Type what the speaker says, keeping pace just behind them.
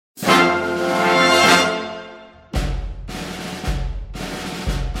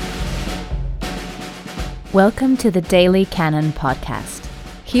Welcome to the Daily Cannon podcast.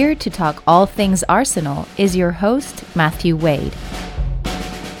 Here to talk all things Arsenal is your host, Matthew Wade.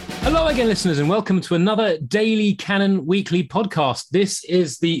 Hello again, listeners, and welcome to another Daily Cannon Weekly podcast. This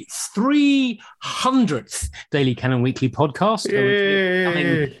is the 300th Daily Cannon Weekly podcast.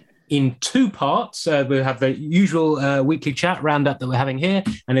 Coming in two parts. We'll have the usual weekly chat roundup that we're having here,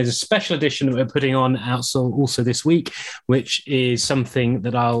 and there's a special edition that we're putting on also this week, which is something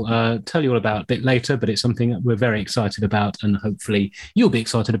that I'll tell you all about a bit later, but it's something that we're very excited about, and hopefully you'll be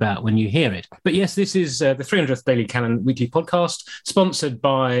excited about when you hear it. But yes, this is the 300th Daily Cannon Weekly podcast, sponsored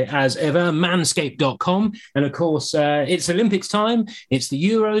by, as ever, Manscaped.com. And of course, it's Olympics time. It's the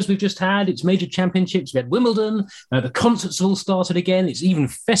Euros we've just had. It's major championships. We had Wimbledon. The concerts have all started again. It's even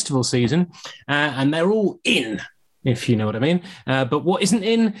festival season, and they're all in, if you know what I mean. But what isn't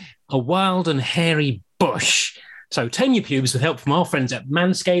in? A wild and hairy bush. So tame your pubes with help from our friends at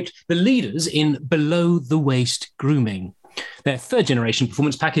Manscaped, the leaders in below-the-waist grooming. Their third-generation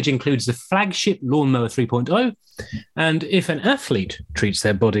performance package includes the flagship Lawnmower 3.0, and if an athlete treats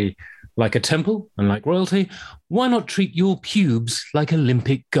their body like a temple and like royalty, why not treat your pubes like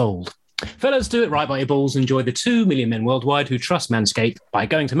Olympic gold? Fellas, do it right by your balls. Enjoy the 2 million men worldwide who trust Manscaped by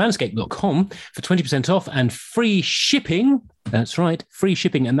going to manscaped.com for 20% off and free shipping. That's right, free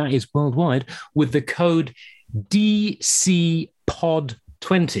shipping, and that is worldwide with the code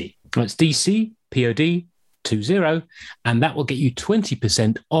DCPOD20. That's DCPOD20, and that will get you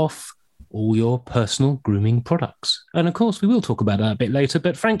 20% off all your personal grooming products. And of course, we will talk about that a bit later,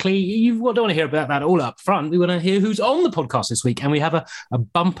 but frankly, you don't want to hear about that all up front. We want to hear who's on the podcast this week, and we have a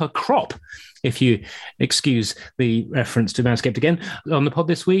bumper crop, if you excuse the reference to Manscaped again, on the pod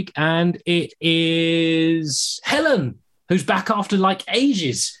this week, and it is Helen, who's back after like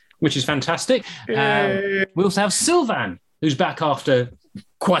ages, which is fantastic. We also have Sylvan, who's back after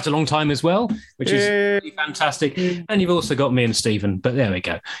quite a long time as well, which is really fantastic. And you've also got me and Stephen, but there we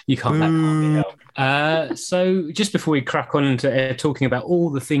go. You can't let me out. So just before we crack on into talking about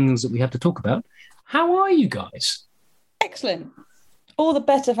all the things that we have to talk about, how are you guys? Excellent. All the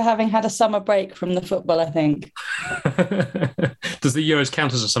better for having had a summer break from the football, I think. Does the Euros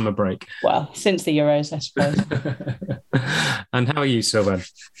count as a summer break? Well, since the Euros, I suppose. And how are you, Sylvain?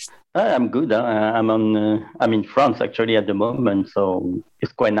 I'm good. I'm in France actually at the moment, so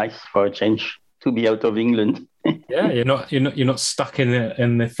it's quite nice for a change to be out of England. Yeah, you're not stuck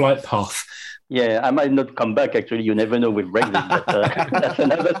in the flight path. Yeah, I might not come back. Actually, you never know with Brexit, but that's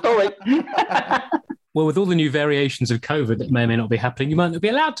another story. Well, with all the new variations of COVID that may or may not be happening, you might not be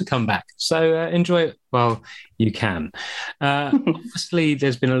allowed to come back. So enjoy it while you can. Obviously,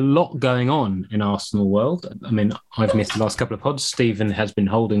 there's been a lot going on in Arsenal world. I mean, I've missed the last couple of pods. Stephen has been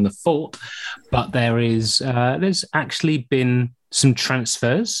holding the fort, but there's actually been some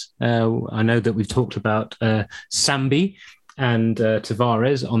transfers. I know that we've talked about Sambi and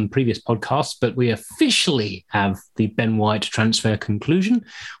Tavares on previous podcasts, but we officially have the Ben White transfer conclusion.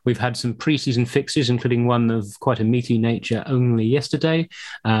 We've had some pre-season fixes, including one of quite a meaty nature only yesterday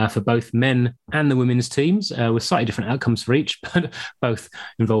for both men and the women's teams, with slightly different outcomes for each, but both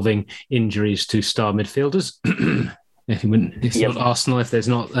involving injuries to star midfielders. It's not Arsenal if there's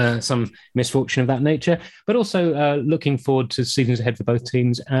not some misfortune of that nature, but also looking forward to seasons ahead for both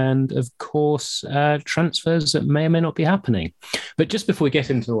teams, and of course transfers that may or may not be happening. But just before we get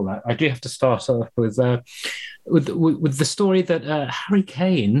into all that, I do have to start off with the story that Harry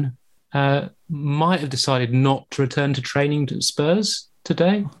Kane might have decided not to return to training at Spurs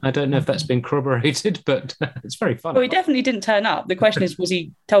today. I don't know if that's been corroborated, but it's very funny. Well, he definitely didn't turn up. The question is, was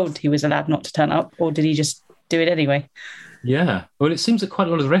he told he was allowed not to turn up, or did he just do it anyway? Yeah. Well, it seems that quite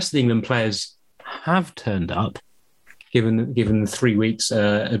a lot of the rest of the England players have turned up, given the 3 weeks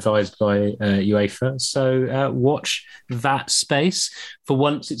advised by UEFA. So watch that space. For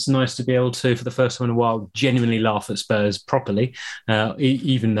once, it's nice to be able to, for the first time in a while, genuinely laugh at Spurs properly,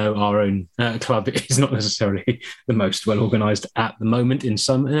 even though our own club is not necessarily the most well-organised at the moment in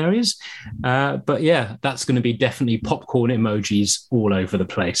some areas. But yeah, that's going to be definitely popcorn emojis all over the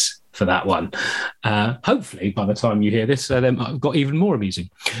place for that one. Hopefully, by the time you hear this, they might have got even more amusing.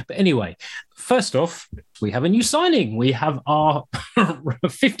 But anyway, first off, we have a new signing. We have our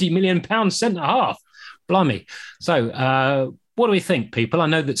 £50 million centre-half. Blimey. So what do we think, people? I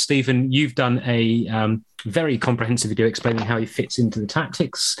know that, Stephen, you've done a very comprehensive video explaining how he fits into the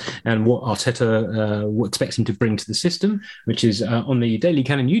tactics and what Arteta expects him to bring to the system, which is on the Daily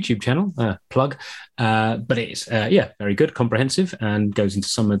Cannon YouTube channel, plug. But it's, very good, comprehensive, and goes into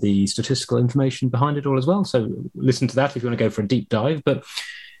some of the statistical information behind it all as well. So listen to that if you want to go for a deep dive. But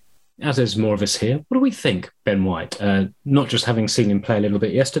as there's more of us here, what do we think, Ben White? Not just having seen him play a little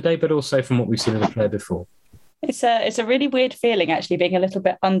bit yesterday, but also from what we've seen of the player before. It's a really weird feeling, actually, being a little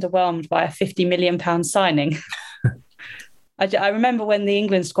bit underwhelmed by a £50 million signing. I remember when the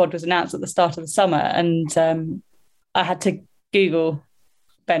England squad was announced at the start of the summer, and I had to Google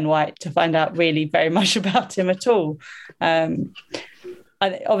Ben White to find out really very much about him at all.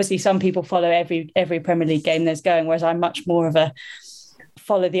 Obviously, some people follow every Premier League game there's going, whereas I'm much more of a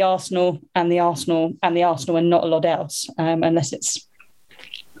follow the Arsenal and the Arsenal and the Arsenal and not a lot else, unless it's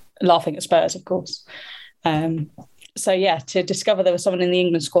laughing at Spurs, of course. So yeah, to discover there was someone in the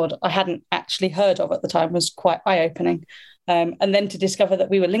England squad I hadn't actually heard of at the time was quite eye-opening. And then to discover that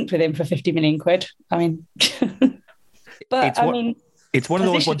we were linked with him for 50 million quid. I mean, it's one of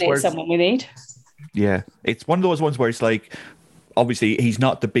those ones where someone we need. Yeah, it's one of those ones where it's like, obviously he's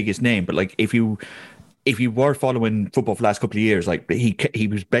not the biggest name, but like if you were following football for the last couple of years, like he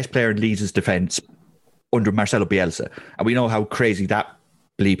was best player in Leeds' defence under Marcelo Bielsa, and we know how crazy that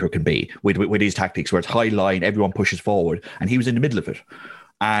bleeper can be with his tactics, where it's high line, everyone pushes forward, and he was in the middle of it.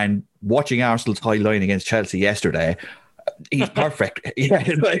 And watching Arsenal's high line against Chelsea yesterday, he's perfect. Yeah,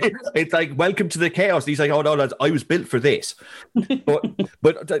 it's like, welcome to the chaos. He's like, oh no, lads, I was built for this.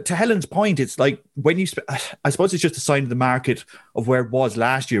 But to Helen's point, it's like when you, I suppose it's just a sign of the market of where it was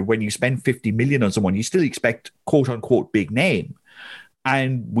last year. When you spend 50 million on someone, you still expect quote unquote big name.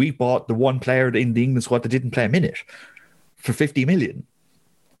 And we bought the one player in the England squad that didn't play a minute for 50 million.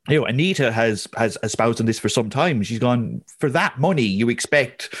 You know, Anita has espoused on this for some time. She's gone, for that money, you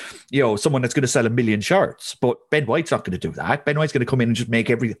expect, someone that's going to sell 1 million shirts. But Ben White's not going to do that. Ben White's going to come in and just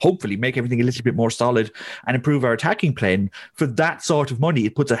hopefully make everything a little bit more solid and improve our attacking plan. For that sort of money,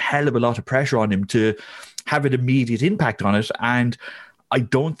 it puts a hell of a lot of pressure on him to have an immediate impact on it. And I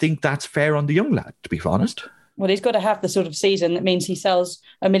don't think that's fair on the young lad, to be honest. Well, he's got to have the sort of season that means he sells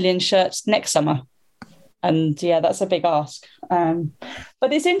 1 million shirts next summer. And yeah, that's a big ask.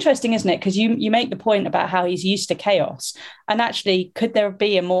 But it's interesting, isn't it? Because you make the point about how he's used to chaos. And actually, could there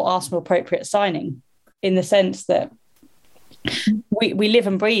be a more Arsenal-appropriate signing in the sense that we live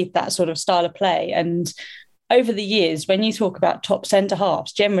and breathe that sort of style of play? And over the years, when you talk about top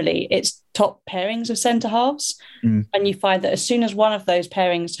centre-halves, generally it's top pairings of centre-halves. And you find that as soon as one of those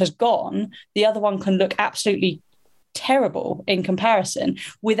pairings has gone, the other one can look absolutely terrible in comparison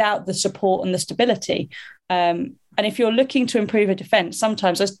without the support and the stability. And if you're looking to improve a defence,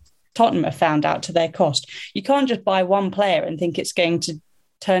 sometimes, as Tottenham have found out to their cost, you can't just buy one player and think it's going to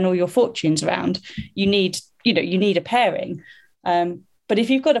turn all your fortunes around. You need a pairing. But if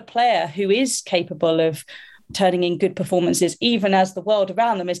you've got a player who is capable of turning in good performances, even as the world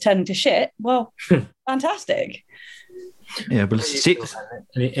around them is turning to shit, well, fantastic. Yeah, but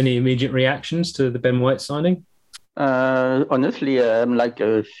any immediate reactions to the Ben White signing? Honestly, I'm like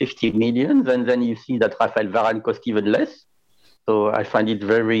 50 million, and then you see that Raphael Varane cost even less. So I find it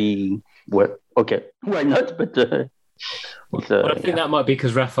very well. Okay, why not? But I think that might be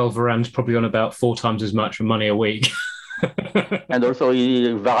because Raphael Varane's probably on about 4 times as much money a week. And also,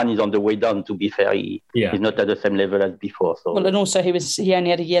 Varane is on the way down. To be fair, he's not at the same level as before. So well, and also he only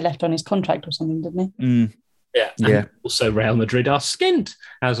had a year left on his contract or something, didn't he? Yeah. And also, Real Madrid are skint,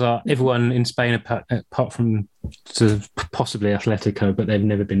 as are everyone in Spain, apart from sort of possibly Atletico, but they've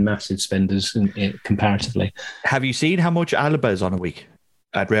never been massive spenders comparatively. Have you seen how much Alaba is on a week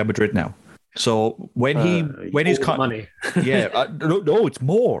at Real Madrid now? So when his money, no, it's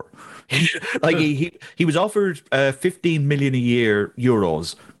more. Like he was offered 15 million a year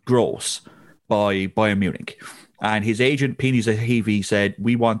euros gross by Bayern Munich, and his agent Pini Zahavi said,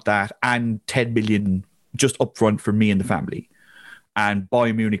 we want that and 10 million just upfront for me and the family. And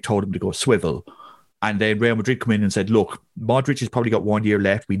Bayern Munich told him to go swivel. And then Real Madrid come in and said, look, Modric has probably got 1 year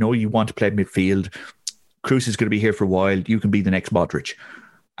left. We know you want to play midfield. Kroos is going to be here for a while. You can be the next Modric.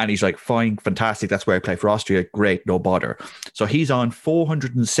 And he's like, fine, fantastic. That's where I play for Austria. Great, no bother. So he's on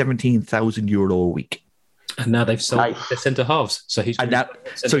 €417,000 a week. And now they've sold their centre halves. So he's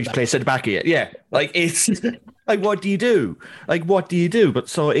playing centre back here. Yeah. Like it's like, what do you do? But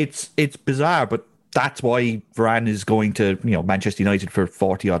so it's bizarre, but that's why Varane is going to, Manchester United for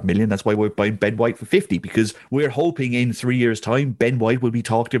 40 odd million. That's why we're buying Ben White for 50, because we're hoping in 3 years' time, Ben White will be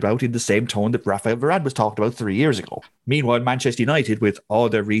talked about in the same tone that Raphael Varane was talked about 3 years ago. Meanwhile, Manchester United, with all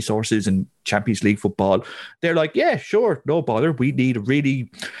their resources and Champions League football, they're like, yeah, sure, no bother. We need a really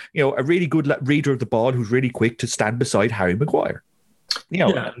good reader of the ball who's really quick to stand beside Harry Maguire.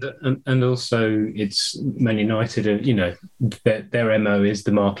 And also it's Man United. Their MO is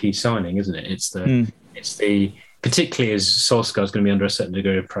the marquee signing, isn't it? It's the particularly as Solskjaer is going to be under a certain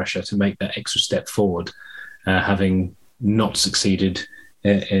degree of pressure to make that extra step forward, having not succeeded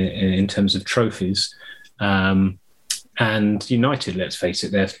in terms of trophies, and And United, let's face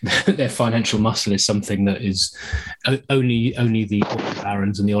it, their financial muscle is something that is only the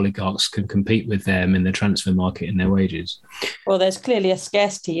barons and the oligarchs can compete with them in the transfer market and their wages. Well, there's clearly a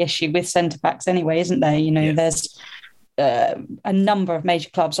scarcity issue with centre-backs anyway, isn't there? There's a number of major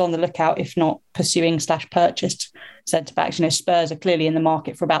clubs on the lookout, if not pursuing/purchased centre-backs. Spurs are clearly in the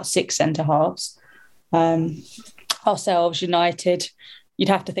market for about 6 centre-halves. Ourselves, United, you'd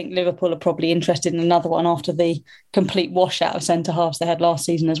have to think Liverpool are probably interested in another one after the complete washout of centre-halves they had last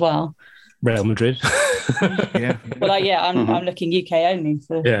season as well. Real Madrid. Yeah. Well, I'm looking UK only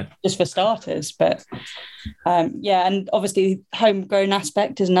just for starters. But and obviously homegrown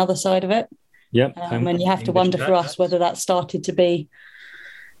aspect is another side of it. Yeah. And you have to wonder for us whether that started to be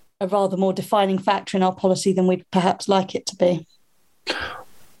a rather more defining factor in our policy than we'd perhaps like it to be.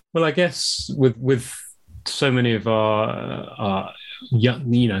 Well, I guess with so many of our young,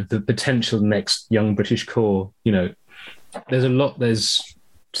 the potential next young British core, there's a lot. There's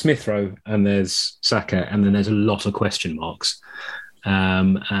Smith Rowe and there's Saka, and then there's a lot of question marks.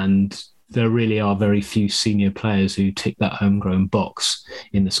 And there really are very few senior players who tick that homegrown box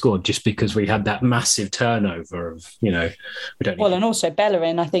in the squad, just because we had that massive turnover of, we don't. Well, and also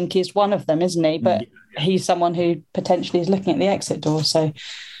Bellerin, I think, is one of them, isn't he? But he's someone who potentially is looking at the exit door. So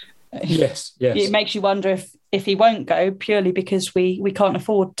yes, it makes you wonder if he won't go purely because we can't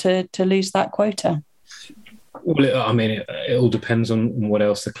afford to lose that quota. Well, it all depends on what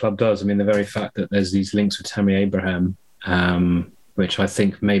else the club does. The very fact that there's these links with Tammy Abraham, which I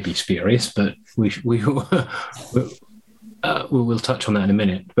think may be spurious, but we'll touch on that in a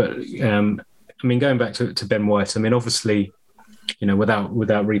minute. But going back to Ben White, obviously, without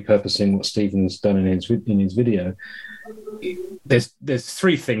repurposing what Stephen's done in his video, there's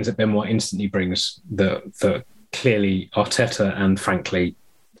 3 things that Ben White instantly brings that clearly Arteta and frankly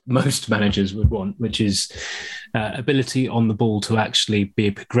most managers would want, which is ability on the ball to actually be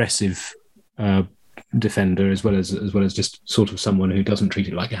a progressive defender, as well as just sort of someone who doesn't treat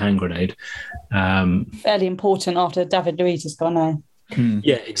it like a hand grenade. Fairly important after David Luiz has gone now.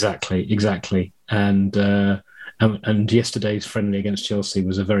 Yeah, exactly. And yesterday's friendly against Chelsea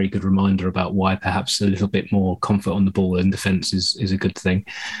was a very good reminder about why perhaps a little bit more comfort on the ball in defence is a good thing.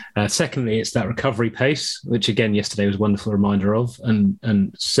 Secondly, it's that recovery pace, which again yesterday was a wonderful reminder of,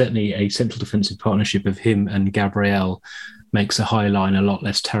 and certainly a central defensive partnership of him and Gabriel makes a high line a lot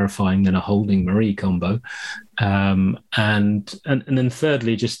less terrifying than a Holding Marie combo. And then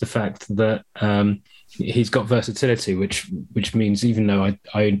thirdly, just the fact that he's got versatility, which means even though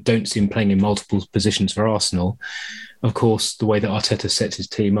I don't see him playing in multiple positions for Arsenal, of course, the way that Arteta sets his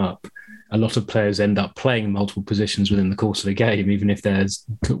team up, a lot of players end up playing multiple positions within the course of a game, even if there's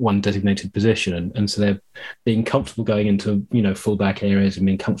one designated position. And so they're being comfortable going into, full-back areas and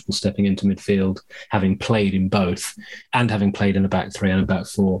being comfortable stepping into midfield, having played in both and having played in a back 3 and a back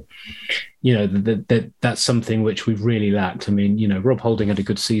 4. That's something which we've really lacked. Rob Holding had a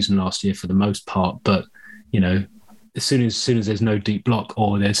good season last year for the most part, but, as soon as there's no deep block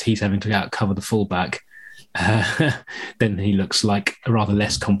or he's having to outcover the full-back, then he looks like a rather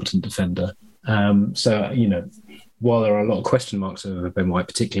less competent defender. While there are a lot of question marks over Ben White,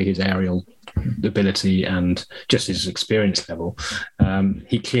 particularly his aerial ability and just his experience level,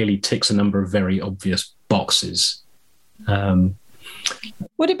 he clearly ticks a number of very obvious boxes. Would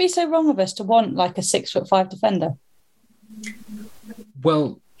it be so wrong of us to want like a 6'5" defender?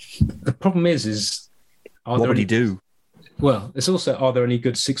 Well, the problem is what would he do? Well, it's also, are there any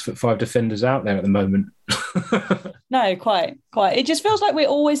good 6'5" defenders out there at the moment? No, quite. It just feels like we're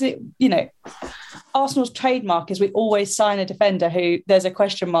always, Arsenal's trademark is we always sign a defender who there's a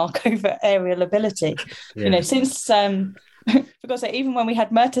question mark over aerial ability. Yeah. Since, for God's sake, even when we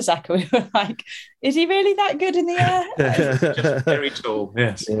had Mertesacker, we were like, is he really that good in the air? Just very tall,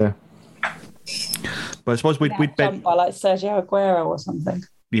 yes. Yeah. But I suppose we'd bet by like Sergio Aguero or something.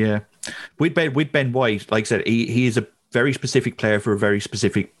 Yeah. We'd Ben White, like I said, he is a very specific player for a very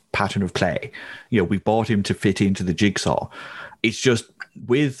specific pattern of play. We've bought him to fit into the jigsaw. It's just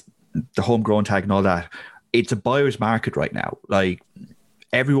with the homegrown tag and all that, it's a buyer's market right now. Like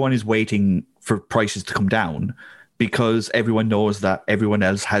everyone is waiting for prices to come down because everyone knows that everyone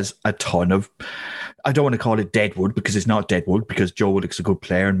else has a ton of, I don't want to call it deadwood because it's not deadwood, because Joe Willock's a good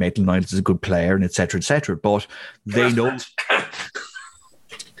player and Maitland-Niles is a good player and et cetera, but they know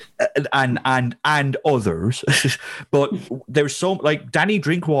and others. But there's so, like, Danny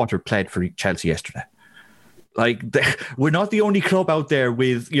Drinkwater played for Chelsea yesterday. Like, we're not the only club out there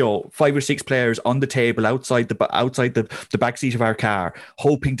with 5 or 6 players on the table outside the back seat of our car,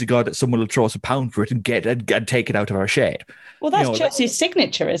 hoping to God that someone will throw us a pound for it and take it out of our shed. Well, that's Chelsea's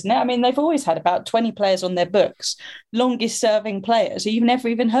signature, isn't it? I mean, they've always had about 20 players on their books, longest serving players who you've never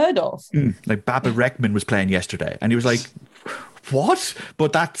even heard of. Like Baba Rekman was playing yesterday, and he was like, what?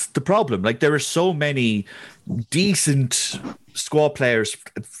 But that's the problem. Like, there are so many decent squad players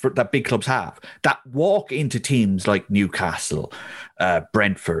that big clubs have that walk into teams like Newcastle,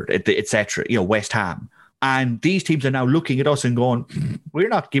 Brentford, etc., West Ham. And these teams are now looking at us and going, we're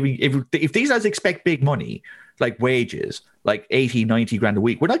not giving, if these guys expect big money, like wages, like 80, 90 grand a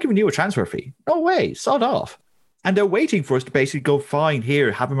week, we're not giving you a transfer fee. No way, sod off. And they're waiting for us to basically go, fine,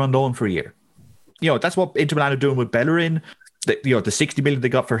 here, have him on loan for a year. That's what Inter Milan are doing with Bellerin. The 60 million they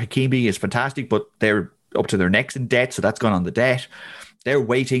got for Hakimi is fantastic, but they're up to their necks in debt, so that's gone on the debt. They're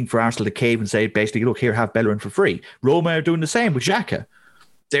waiting for Arsenal to cave and say, basically, look, here, have Bellerin for free. Roma are doing the same with Xhaka.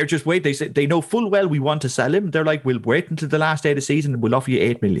 They're just waiting. They know full well we want to sell him. They're like, we'll wait until the last day of the season and we'll offer you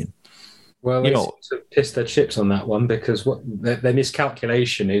 8 million. Well, they sort of pissed their chips on that one, because what their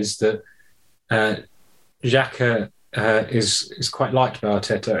miscalculation is that Xhaka is quite liked by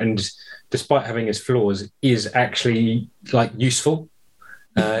Arteta, and despite having his flaws, is actually like useful.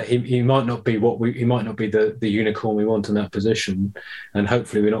 He might not be the unicorn we want in that position, and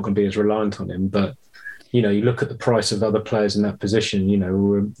hopefully we're not going to be as reliant on him. But you look at the price of other players in that position.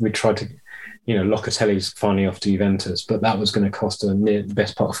 We tried to, Locatelli's finally off to Juventus, but that was going to cost the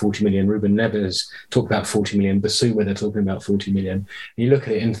best part of 40 million. Ruben Neves talked about 40 million. Basuma, they're talking about 40 million. And you look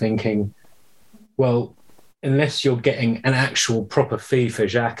at it and thinking, well, unless you're getting an actual proper fee for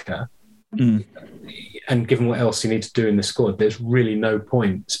Xhaka, and given what else you need to do in the squad, there's really no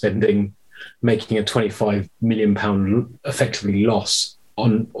point making a £25 million effectively loss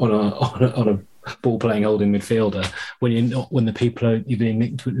on a ball-playing holding midfielder when the people you're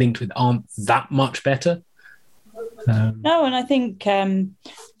being linked with aren't that much better. No, and I think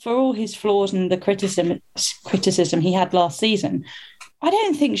for all his flaws and the criticism he had last season, I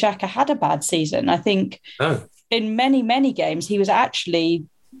don't think Xhaka had a bad season. I think in many, many games he was actually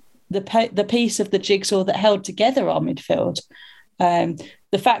the piece of the jigsaw that held together our midfield.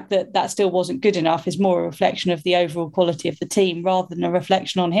 The fact that still wasn't good enough is more a reflection of the overall quality of the team rather than a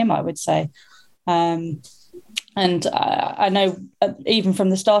reflection on him, I would say. And I know even from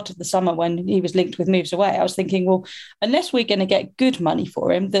the start of the summer when he was linked with moves away, I was thinking, well, unless we're going to get good money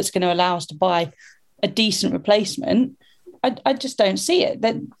for him that's going to allow us to buy a decent replacement, I just don't see it.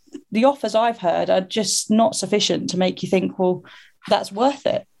 That the offers I've heard are just not sufficient to make you think, well, that's worth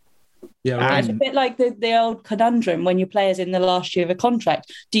it. Yeah, it's a bit like the old conundrum when your player's in the last year of a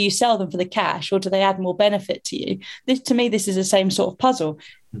contract. Do you sell them for the cash or do they add more benefit to you? To me, this is the same sort of puzzle.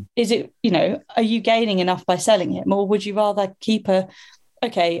 Is it, are you gaining enough by selling him, or would you rather keep a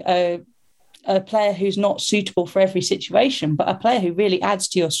player who's not suitable for every situation, but a player who really adds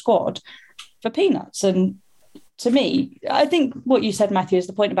to your squad for peanuts? And to me, I think what you said, Matthew, is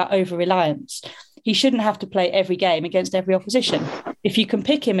the point about over-reliance. He shouldn't have to play every game against every opposition. If you can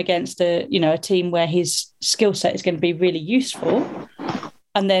pick him against a team where his skill set is going to be really useful,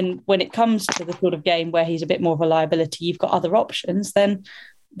 and then when it comes to the sort of game where he's a bit more of a liability, you've got other options, then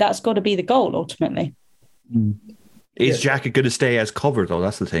that's got to be the goal ultimately. Is Xhaka going to stay as cover, though?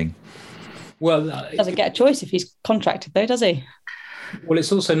 That's the thing. Well, doesn't get a choice if he's contracted, though, does he? Well,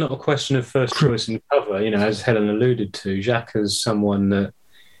 it's also not a question of first choice and cover. as Helen alluded to, Xhaka's someone that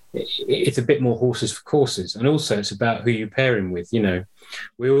it's a bit more horses for courses, and also it's about who you pair him with.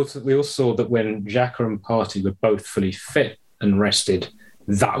 We all saw that when Xhaka and Partey were both fully fit and rested,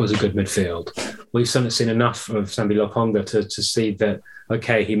 that was a good midfield. We've certainly seen enough of Sambi Lokonga to see that,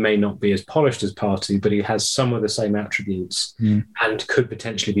 okay, he may not be as polished as Partey, but he has some of the same attributes and could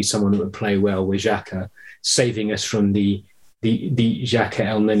potentially be someone that would play well with Xhaka, saving us from the Xhaka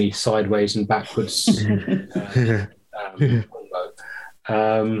El Neni sideways and backwards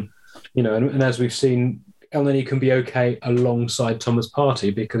combo. And as we've seen, El Neni can be okay alongside Thomas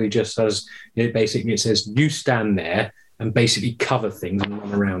Partey because he just has, basically it says, you stand there and basically cover things and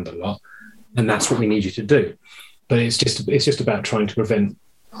run around a lot. And that's what we need you to do. But it's just about trying to prevent,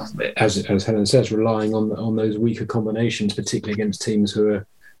 as Helen says, relying on those weaker combinations, particularly against teams who are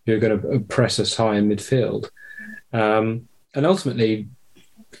going to press us high in midfield. And ultimately,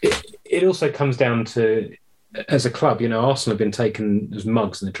 it also comes down to, as a club, Arsenal have been taken as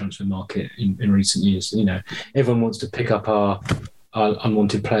mugs in the transfer market in recent years. Everyone wants to pick up our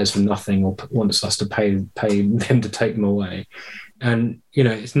unwanted players for nothing, or wants us to pay them to take them away. And,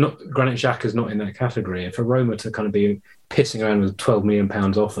 it's not, Granit Xhaka's not in that category. And for Roma to kind of be pissing around with £12 million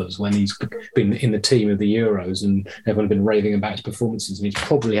offers when he's been in the team of the Euros and everyone been raving about his performances, and he's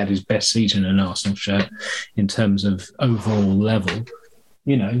probably had his best season in an Arsenal shirt in terms of overall level,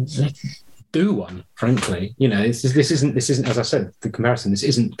 do one, frankly. This isn't, as I said, the comparison, this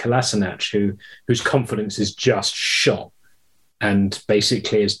isn't Kolasinac, whose confidence is just shot and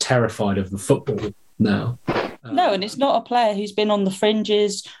basically is terrified of the football now. No, and it's not a player who's been on the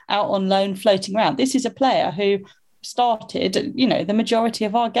fringes, out on loan, floating around. This is a player who started, the majority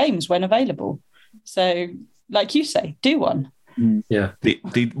of our games when available. So, like you say, do one. Yeah.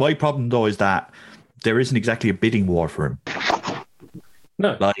 My problem, though, is that there isn't exactly a bidding war for him.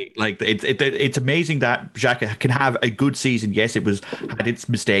 No. It's amazing that Xhaka can have a good season. Yes, had its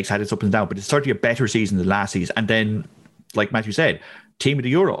mistakes, had its ups and downs, but it's certainly a better season than last season. And then, like Matthew said, team of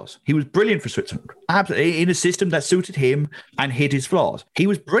the Euros. He was brilliant for Switzerland. Absolutely, in a system that suited him and hid his flaws. He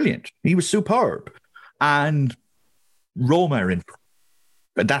was brilliant. He was superb. And Roma are in.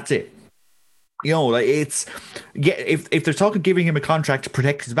 But that's it. If they're talking giving him a contract to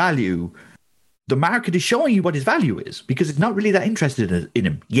protect his value, the market is showing you what his value is because it's not really that interested in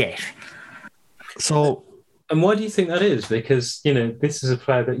him yet. So, and why do you think that is? Because this is a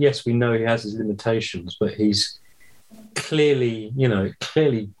player that, yes, we know he has his limitations, but he's clearly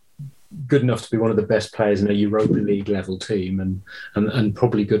good enough to be one of the best players in a Europa League level team, and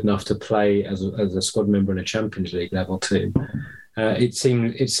probably good enough to play as a squad member in a Champions League level team. It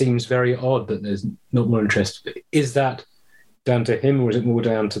seems very odd that there's not more interest. Is that down to him, or is it more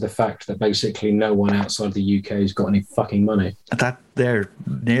down to the fact that basically no one outside the UK has got any fucking money? That they're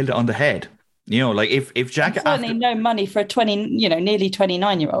nailed it on the head. If Xhaka certainly no money for a nearly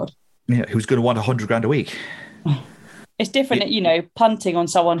 29-year-old. Yeah, who's going to want $100,000 a week? It's different, punting on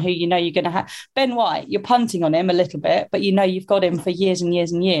someone who you're going to have. Ben White, you're punting on him a little bit, but you've got him for years and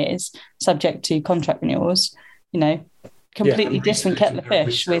years and years, subject to contract renewals. Completely different kettle of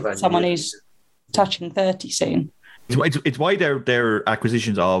fish with someone who's touching 30 soon. It's why their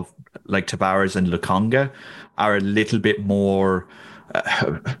acquisitions of like Tavares and Lokonga are a little bit more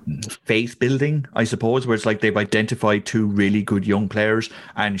faith building, I suppose, where it's like they've identified two really good young players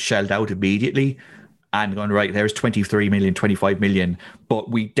and shelled out immediately and gone, right, there's 23 million, 25 million, but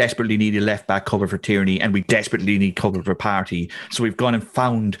we desperately need a left back cover for Tierney and we desperately need cover for Partey. So we've gone and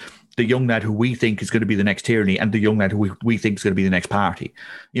found the young lad who we think is going to be the next Tierney and the young lad who we think is going to be the next Partey.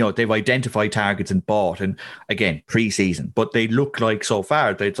 They've identified targets and bought, and again, pre-season, but they look like so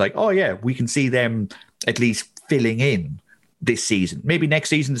far that it's like, oh yeah, we can see them at least filling in this season. Maybe next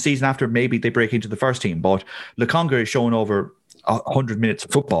season, the season after, maybe they break into the first team, but Lokonga is showing over 100 minutes of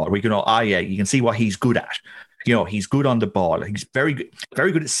football. We can you can see what he's good at. He's good on the ball. He's very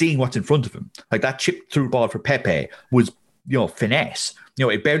good at seeing what's in front of him. Like that chip through ball for Pepe was, finesse.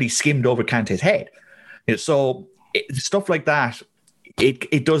 It barely skimmed over Kante's head. So stuff like that,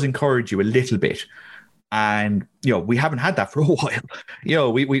 it does encourage you a little bit. And, we haven't had that for a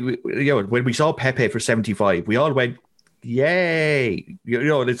while. We when we saw Pepe for 75, we all went, yay.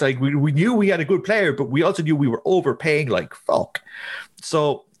 It's like we knew we had a good player, but we also knew we were overpaying like fuck.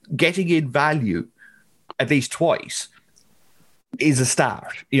 So getting in value at least twice is a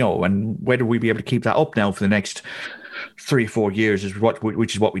start, and whether we be able to keep that up now for the next 3 or 4 years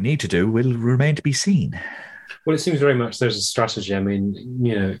which is what we need to do will remain to be seen. Well, it seems very much there's a strategy. I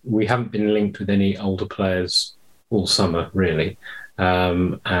mean, we haven't been linked with any older players all summer, really.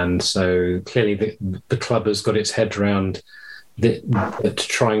 And so clearly the club has got its head around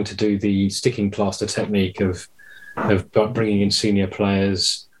trying to do the sticking plaster technique of bringing in senior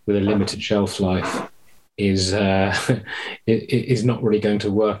players with a limited shelf life is not really going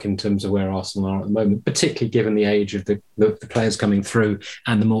to work in terms of where Arsenal are at the moment, particularly given the age of the players coming through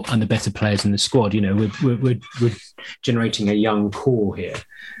and the better players in the squad. We're generating a young core here.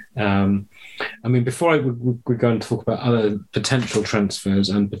 Before we go and talk about other potential transfers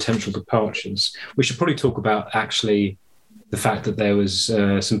and potential departures, we should probably talk about actually the fact that there was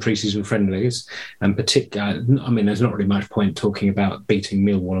some pre-season friendlies, and particularly, there's not really much point talking about beating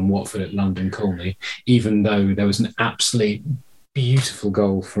Millwall and Watford at London Colney, even though there was an absolutely beautiful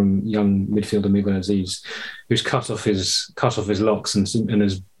goal from young midfielder Miguel Aziz, who's cut off his locks and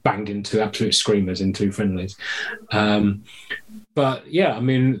has banged into absolute screamers in 2 friendlies. But yeah,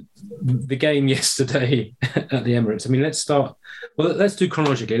 the game yesterday at the Emirates. Let's do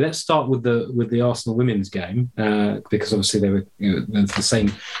chronologically. Let's start with the Arsenal women's game because obviously they were the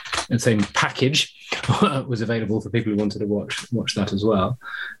same package was available for people who wanted to watch that as well.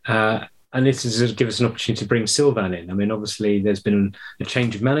 And this is to give us an opportunity to bring Sylvan in. Obviously there's been a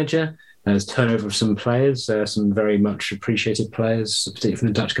change of manager. There's turnover of some players, some very much appreciated players, particularly from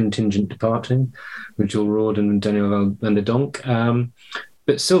the Dutch contingent departing, with Jules Roord and Daniel van der Donk.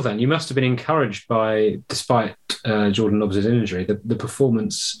 But Sylvain, you must have been encouraged by, despite Jordan Nobbs' injury, the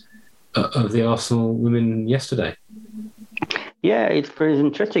performance of the Arsenal women yesterday. Yeah, it's very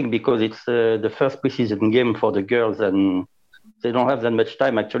interesting because it's the first preseason game for the girls, and they don't have that much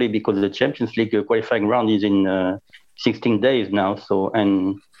time actually because the Champions League qualifying round is in 16 days now. So,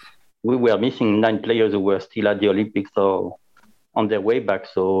 and we were missing 9 players who were still at the Olympics or on their way back.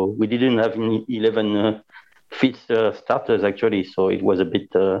 So we didn't have 11 fit starters actually. So it was a bit,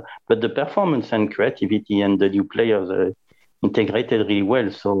 but the performance and creativity and the new players integrated really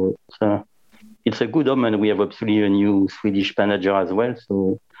well. So it's a good omen. We have absolutely a new Swedish manager as well.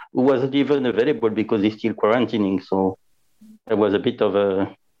 So who wasn't even available because he's still quarantining. So there was a bit of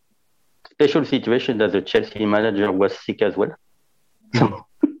a special situation that the Chelsea manager was sick as well. So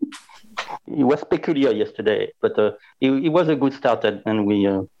it was peculiar yesterday, but it was a good start. And we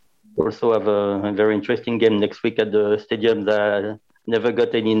also have a very interesting game next week at the stadium that never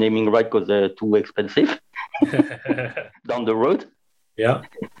got any naming right because they're too expensive down the road. Yeah.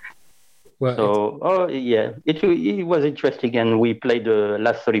 Well, so, it was interesting. And we played the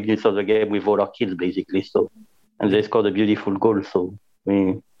last 30 minutes of the game with all our kids, basically. So, and they scored a beautiful goal. So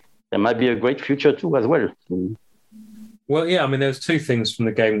there might be a great future too as well. Well, yeah, I mean, there's two things from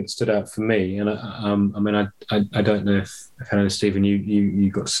the game that stood out for me, and I don't know if Helen and Stephen,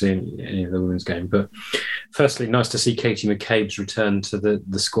 you got to see any of the women's game, but firstly, nice to see Katie McCabe's return to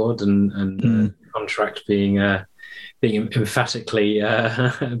the squad and contract being emphatically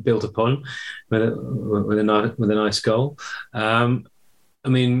built upon with a nice goal. I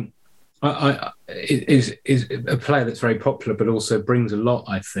mean, is a player that's very popular, but also brings a lot,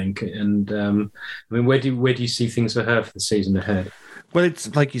 I think. And I mean, where do you see things for her for the season ahead? Well,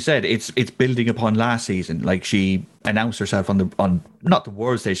 it's like you said, it's building upon last season. Like she announced herself on not the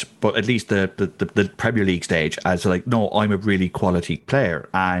world stage, but at least the Premier League stage as like, no, I'm a really quality player,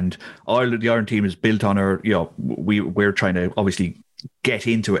 and the Ireland team is built on her. You know, we're trying to obviously get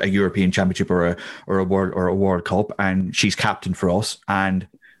into a European Championship or a World Cup, and she's captain for us, and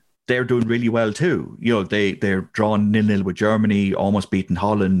they're doing really well too. You know, they're drawn 0-0 with Germany, almost beaten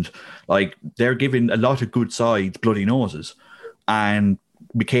Holland. Like, they're giving a lot of good sides bloody noses. And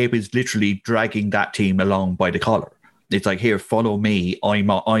McCabe is literally dragging that team along by the collar. It's like, here, follow me, I'm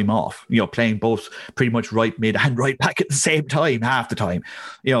off. You know, playing both pretty much right mid and right back at the same time, half the time.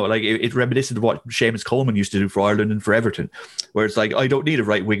 You know, like it's reminiscent of what Seamus Coleman used to do for Ireland and for Everton, where it's like, I don't need a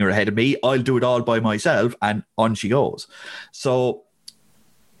right winger ahead of me, I'll do it all by myself, and on she goes. So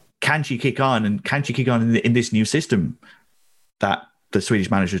can she kick on in this new system that the Swedish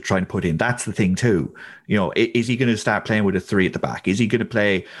manager is trying to put in? That's the thing too. You know, is he going to start playing with a 3 at the back? Is he going to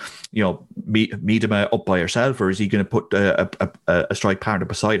play, you know, Miedema up by herself, or is he going to put a strike partner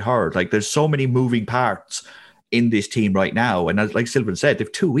beside her? Like, there's so many moving parts in this team right now. And as like Sylvain said,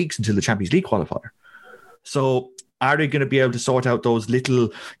 they've 2 weeks until the Champions League qualifier. So are they going to be able to sort out those little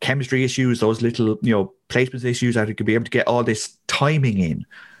chemistry issues, those little, you know, placements issues? Are they going to be able to get all this timing in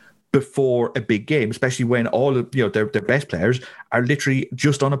before a big game, especially when all of, you know, their best players are literally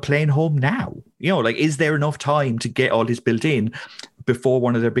just on a plane home now? You know, like, is there enough time to get all this built in before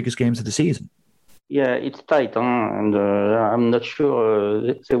one of their biggest games of the season? Yeah, it's tight, and I'm not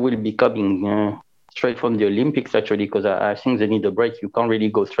sure they will be coming straight from the Olympics, actually, because I think they need a break. You can't really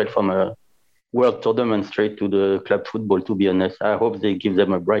go straight from a world tournament straight to the club football, to be honest. I hope they give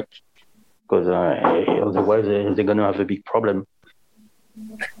them a break, because otherwise they're going to have a big problem.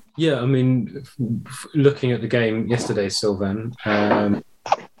 Yeah, I mean, looking at the game yesterday, Sylvain,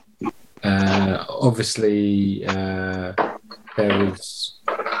 obviously there was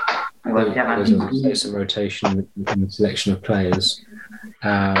some rotation in the selection of players,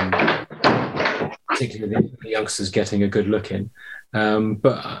 particularly the youngsters getting a good look in.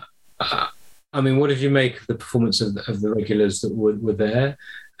 But I mean, what did you make of the performance of the regulars that were there,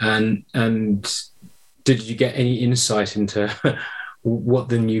 and did you get any insight into what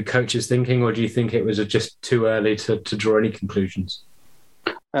the new coach is thinking, or do you think it was just too early to draw any conclusions?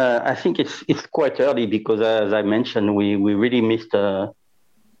 I think it's quite early because, as I mentioned, we really missed a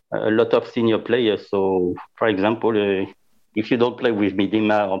lot of senior players. So, for example, if you don't play with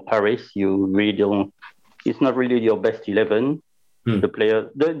Miedema or Paris, you really don't. It's not really your best 11. The player,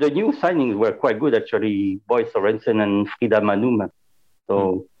 the new signings were quite good actually. Boy Sorensen and Frida Manum.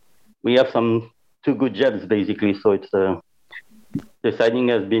 So we have some 2 good gems basically. So it's the signing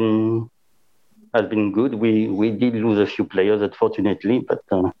has been good. We did lose a few players, unfortunately, but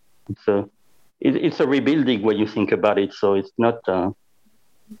it's a rebuilding when you think about it. So it's not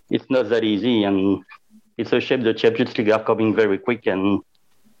it's not that easy, and it's a shame the Champions League are coming very quick and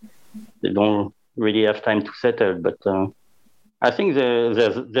they don't really have time to settle. But I think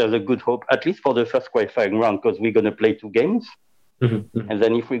there's a good hope, at least for the first qualifying round, because we're going to play 2 games. Mm-hmm. And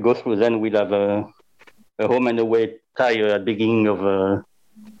then if we go through, then we'll have a home and away tie at the beginning of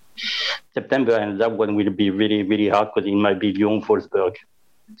September, and that one will be really, really hard because it might be Lyon-Wolfsburg.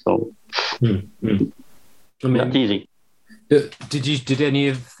 So, not easy. Did any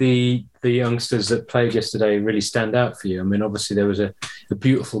of the youngsters that played yesterday really stand out for you? I mean, obviously there was a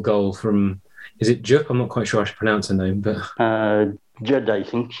beautiful goal from, is it Jupp? I'm not quite sure I should pronounce her name, but Judd, I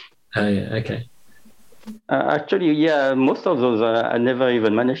think. Yeah, okay. Actually, yeah, most of those I never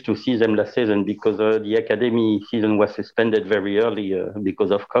even managed to see them last season because the academy season was suspended very early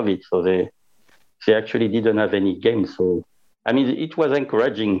because of COVID. So they actually didn't have any games. So, I mean, it was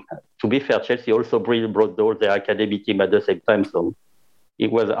encouraging. To be fair, Chelsea also brought their academy team at the same time. So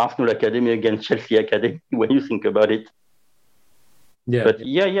it was Arsenal Academy against Chelsea Academy when you think about it. Yeah. But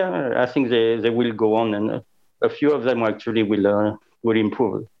yeah, I think they will go on, and a few of them actually will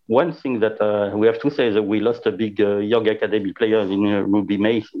improve. One thing that we have to say is that we lost a big young academy player in Ruby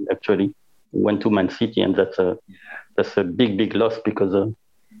May, actually, who went to Man City, and that's a big loss because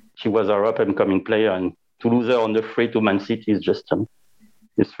she was our up-and-coming player, and to lose her on the free to Man City is just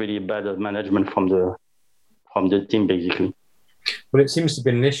it's really bad management from the team, basically. Well, it seems to be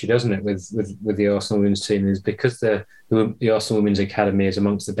an issue, doesn't it, with the Arsenal women's team, is because the Arsenal Women's Academy is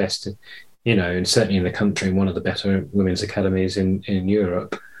amongst the best, and certainly in the country, one of the better women's academies in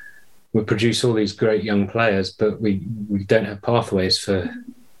Europe. We produce all these great young players, but we don't have pathways for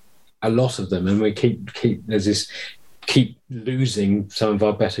a lot of them, and we keep losing some of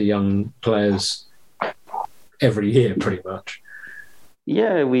our better young players every year, pretty much.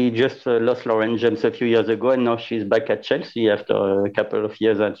 Yeah, we just lost Lauren James a few years ago, and now she's back at Chelsea after a couple of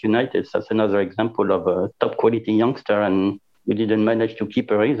years at United. So that's another example of a top quality youngster, and we didn't manage to keep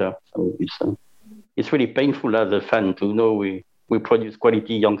her either. So it's really painful as a fan to know we produce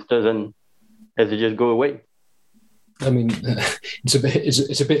quality youngsters and as they just go away. I mean,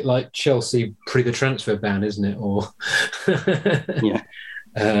 it's a bit like Chelsea pre the transfer ban, isn't it? Or yeah,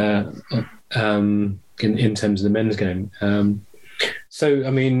 in terms of the men's game. So,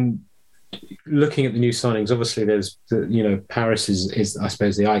 I mean, looking at the new signings, obviously there's Paris is I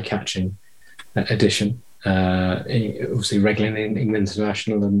suppose the eye-catching addition. Obviously regularly in England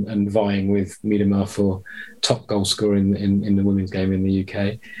international and vying with Miedema for top goal scorer in the women's game in the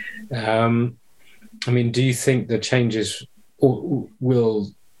UK. I mean, do you think the changes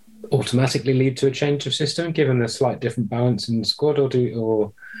will automatically lead to a change of system given the slight different balance in the squad, or do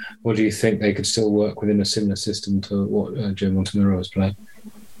you think they could still work within a similar system to what Joe Montemurro has played?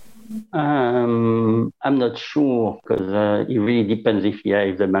 I'm not sure because it really depends if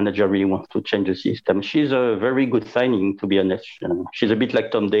the manager really wants to change the system. She's a very good signing, to be honest. She's a bit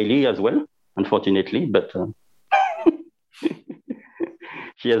like Tom Daly as well, unfortunately, but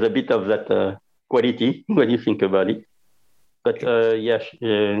she has a bit of that quality when you think about it. But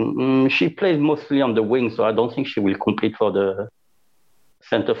she plays mostly on the wing, so I don't think she will compete for the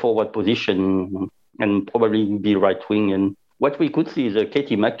center forward position and probably be right wing. And what we could see is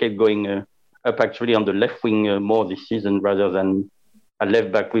Katie Mackay going up actually on the left wing more this season rather than a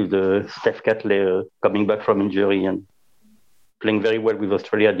left back with Steph Catley coming back from injury and playing very well with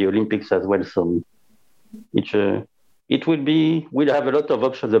Australia at the Olympics as well. So we'll have a lot of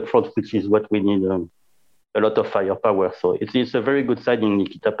options up front, which is what we need. A lot of firepower. So it's a very good signing,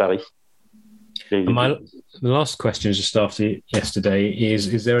 Nikita Paris. The last question just after yesterday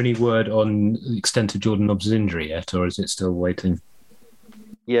is there any word on the extent of Jordan Nobbs' injury yet, or is it still waiting?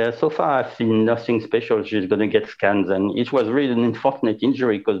 Yeah, so far I've seen nothing special. She's going to get scans, and it was really an unfortunate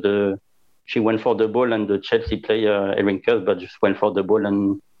injury because she went for the ball and the Chelsea player, Erin Cuthbert, just went for the ball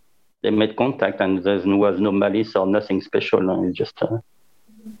and they made contact, and there was no malice or nothing special. It's just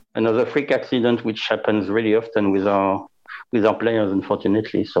another freak accident, which happens really often with our players,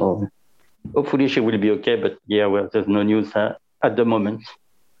 unfortunately. So hopefully she will be okay. But there's no news at the moment.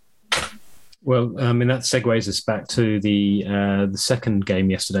 Well, I mean, that segues us back to the second game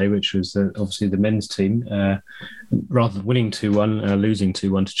yesterday, which was obviously the men's team, rather than winning 2-1, losing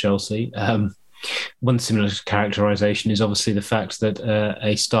 2-1 to Chelsea. One similar characterisation is obviously the fact that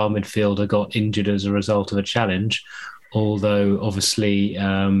a star midfielder got injured as a result of a challenge. Although obviously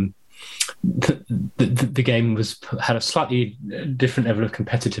the game had a slightly different level of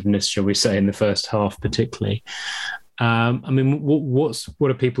competitiveness, shall we say, in the first half particularly. I mean, what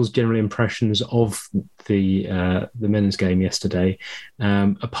are people's general impressions of the men's game yesterday?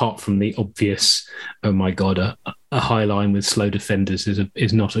 Apart from the obvious, oh my god, a high line with slow defenders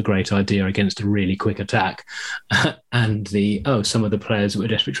is not a great idea against a really quick attack, and some of the players that we're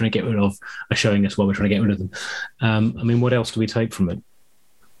desperately trying to get rid of are showing us why we're trying to get rid of them. I mean, what else do we take from it?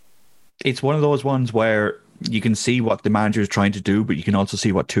 It's one of those ones where you can see what the manager is trying to do, but you can also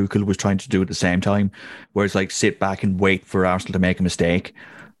see what Tuchel was trying to do at the same time, where it's like sit back and wait for Arsenal to make a mistake.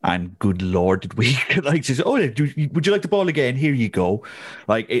 And good Lord, did we like just, would you like the ball again? Here you go.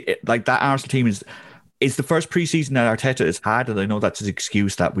 Like like that Arsenal team is the first preseason that Arteta has had, and I know that's his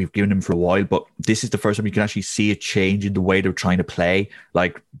excuse that we've given him for a while, but this is the first time you can actually see a change in the way they're trying to play.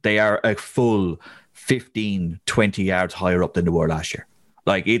 Like they are a full 15, 20 yards higher up than they were last year.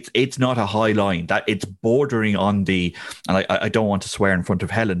 Like it's not a high line, that it's bordering on the, and I don't want to swear in front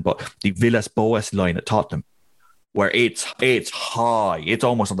of Helen, but the Villas-Boas line at Tottenham, where it's high, it's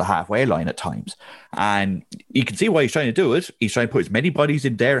almost on the halfway line at times, and you can see why he's trying to do it. He's trying to put as many bodies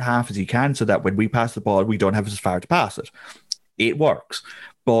in their half as he can, so that when we pass the ball, we don't have as far to pass it. It works,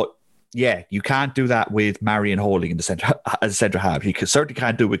 but yeah, you can't do that with Marion Holding in the centre as a centre half. You certainly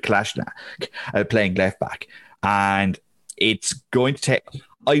can't do it with Kolasinac playing left back, and it's going to take.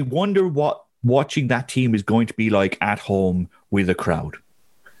 I wonder what watching that team is going to be like at home with a crowd,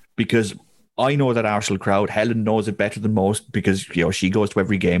 because I know that Arsenal crowd. Helen knows it better than most because she goes to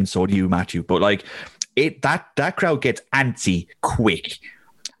every game. So do you, Matthew. But like that crowd gets antsy quick,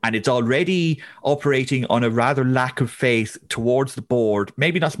 and it's already operating on a rather lack of faith towards the board.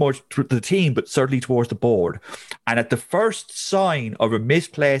 Maybe not so much to the team, but certainly towards the board. And at the first sign of a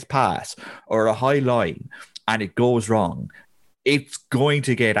misplaced pass or a high line, and it goes wrong, it's going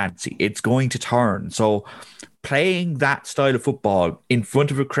to get antsy. It's going to turn. So playing that style of football in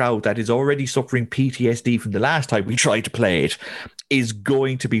front of a crowd that is already suffering PTSD from the last time we tried to play it is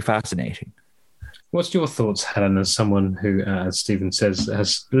going to be fascinating. What's your thoughts, Helen, as someone who, as Stephen says,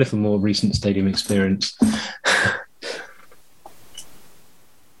 has a little more recent stadium experience?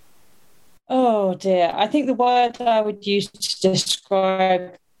 Oh dear. I think the word I would use to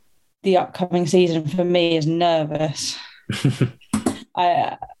describe the upcoming season for me is nervous.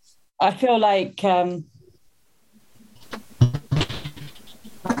 I feel like I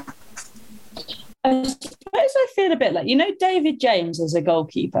suppose I feel a bit like, David James as a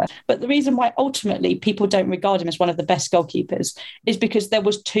goalkeeper, but the reason why ultimately people don't regard him as one of the best goalkeepers is because there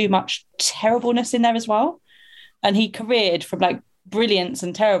was too much terribleness in there as well. And he careered from like brilliance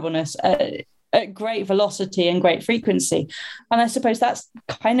and terribleness at great velocity and great frequency. And I suppose that's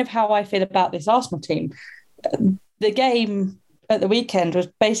kind of how I feel about this Arsenal team. The game at the weekend was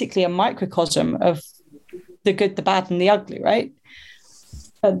basically a microcosm of the good, the bad, and the ugly, right?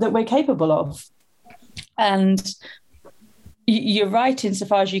 That we're capable of. And you're right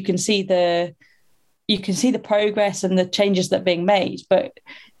insofar as you can see the progress and the changes that are being made, but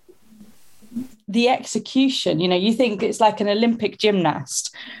the execution, you think it's like an Olympic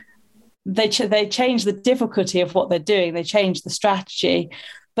gymnast. They change the difficulty of what they're doing. They change the strategy,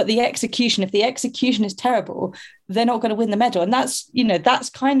 but the execution, if the execution is terrible, they're not going to win the medal. And that's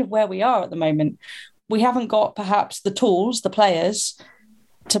kind of where we are at the moment. We haven't got perhaps the tools, the players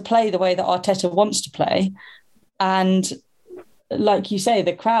to play the way that Arteta wants to play. And like you say,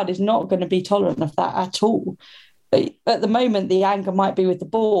 the crowd is not going to be tolerant of that at all. At the moment, the anger might be with the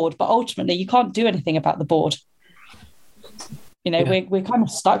board, but ultimately you can't do anything about the board. We're kind of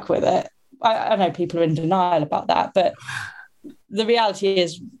stuck with it. I know people are in denial about that, but the reality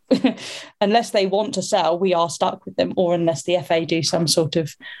is unless they want to sell, we are stuck with them, or unless the FA do some sort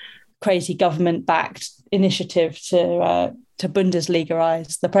of crazy government-backed initiative to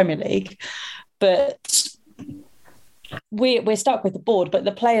Bundesliga-ize the Premier League. But we're stuck with the board, but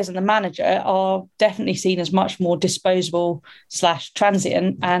the players and the manager are definitely seen as much more disposable /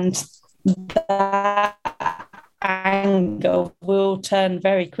 transient, and that anger will turn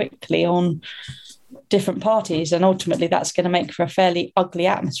very quickly on different parties, and ultimately that's going to make for a fairly ugly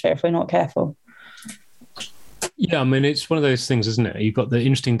atmosphere if we're not careful. Yeah, I mean, it's one of those things, isn't it? You've got the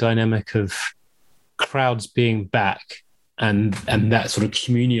interesting dynamic of crowds being back and that sort of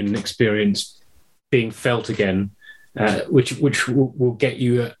communion experience being felt again, which will get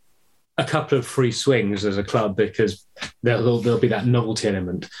you a couple of free swings as a club, because there'll be that novelty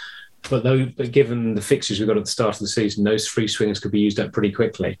element. But given the fixtures we've got at the start of the season, those free swings could be used up pretty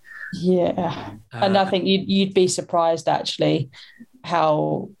quickly. Yeah. And I think you'd be surprised actually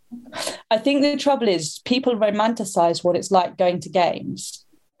how... I think the trouble is people romanticize what it's like going to games.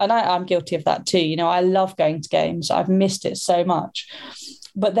 And I'm guilty of that too. I love going to games. I've missed it so much.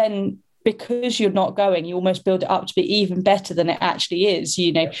 But then because you're not going, you almost build it up to be even better than it actually is.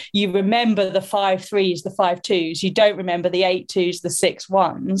 You know, you remember the 5-3s, the 5-2s, you don't remember the 8-2s, the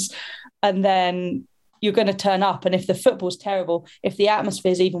 6-1s, and then you're going to turn up. And if the football's terrible, if the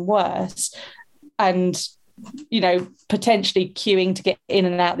atmosphere is even worse, and, you know, potentially queuing to get in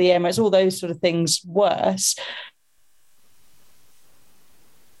and out the Emirates, all those sort of things worse,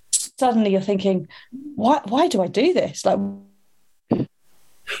 suddenly you're thinking, why do I do this? Like,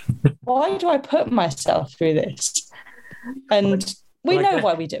 why do I put myself through this? And we know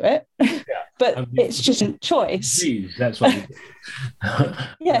why we do it, but it's just a choice. That's what we do.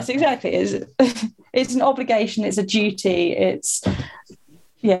 Yes, exactly. It's an obligation. It's a duty. It's,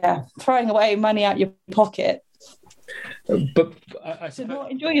 throwing away money out your pocket. But I to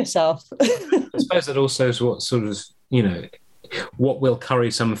not enjoy yourself. I suppose that also is what sort of, you know, what will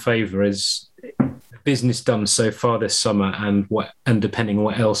curry some favour is business done so far this summer, and depending on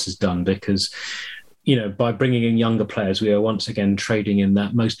what else is done, because, you know, by bringing in younger players, we are once again trading in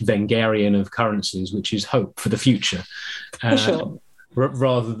that most Wengerian of currencies, which is hope for the future, For sure.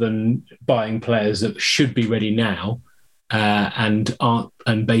 rather than buying players that should be ready now and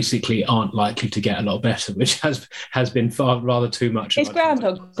basically aren't likely to get a lot better, which has been rather too much. It's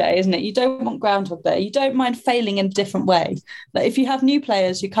Groundhog Day, isn't it? You don't want Groundhog Day. You don't mind failing in a different way. Like if you have new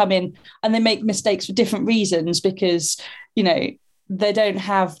players who come in and they make mistakes for different reasons because, you know, they don't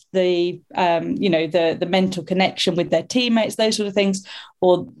have the the mental connection with their teammates, those sort of things,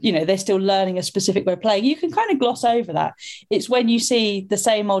 or, you know, they're still learning a specific way of playing, you can kind of gloss over that. It's when you see the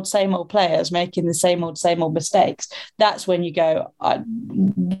same old players making the same old mistakes, that's when you go,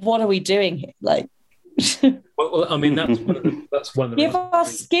 what are we doing here? Like, well, I mean, that's one of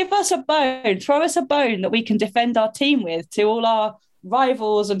the give us a bone, throw us a bone that we can defend our team with to all our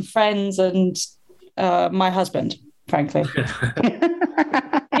rivals and friends and my husband, frankly.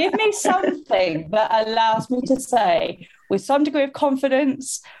 Give me something that allows me to say with some degree of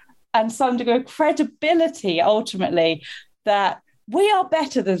confidence and some degree of credibility, ultimately, that we are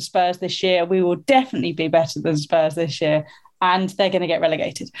better than Spurs this year. We will definitely be better than Spurs this year, and they're going to get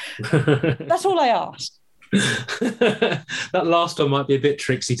relegated. That's all I ask. That last one might be a bit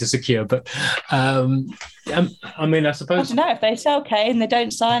tricksy to secure, but I mean, I suppose... I don't know, if they sell Kane and they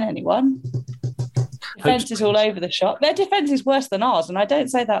don't sign anyone... Defence is all over the shop. Their defence is worse than ours, and I don't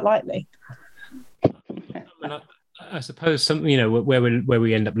say that lightly. I suppose something, you know, where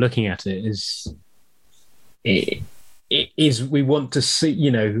we end up looking at it is we want to see, you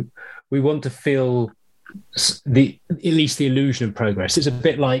know, we want to feel at least the illusion of progress. It's a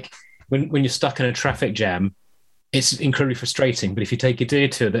bit like when you're stuck in a traffic jam, it's incredibly frustrating. But if you take a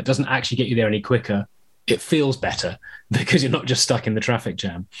detour that doesn't actually get you there any quicker, it feels better because you're not just stuck in the traffic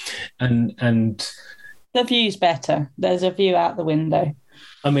jam, and the view's better. There's a view out the window.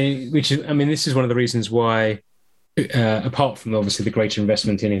 I mean, this is one of the reasons why, apart from obviously the greater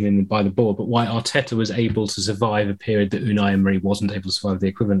investment in him by the board, but why Arteta was able to survive a period that Unai Emery wasn't able to survive the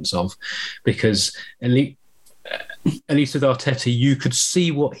equivalents of, because at least with Arteta, you could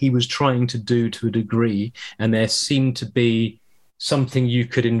see what he was trying to do to a degree, and there seemed to be something you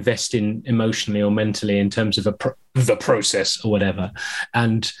could invest in emotionally or mentally in terms of the process or whatever,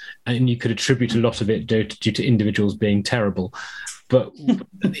 and you could attribute a lot of it due to individuals being terrible. But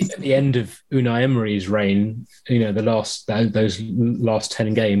at the end of Unai Emery's reign, you know, those last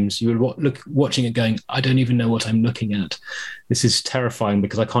 10 games, you were watching it going, I don't even know what I'm looking at. This is terrifying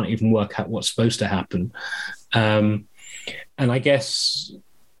because I can't even work out what's supposed to happen. And I guess,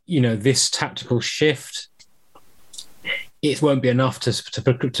 you know, this tactical shift, it won't be enough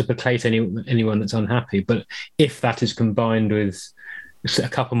to placate anyone that's unhappy. But if that is combined with a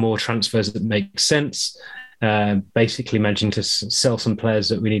couple more transfers that make sense, basically managing to sell some players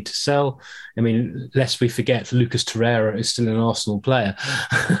that we need to sell. I mean, lest we forget, Lucas Torreira is still an Arsenal player.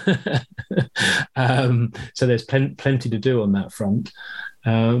 So there's plenty to do on that front.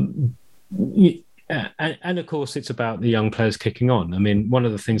 And of course, it's about the young players kicking on. I mean, one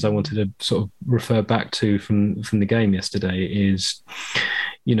of the things I wanted to sort of refer back to from the game yesterday is,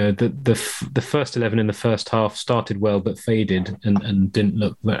 you know, the first 11 in the first half started well but faded and didn't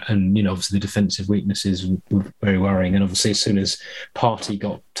look. And, you know, obviously the defensive weaknesses were very worrying. And obviously, as soon as Partey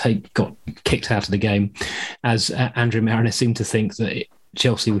got kicked out of the game, as Andrew Mariner seemed to think that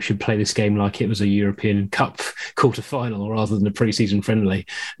Chelsea should play this game like it was a European Cup quarter-final rather than a pre-season friendly,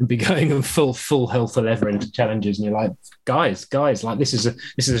 and be going in full health 11 into challenges. And you're like, guys, like this is a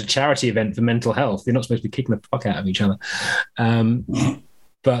charity event for mental health. You're not supposed to be kicking the fuck out of each other.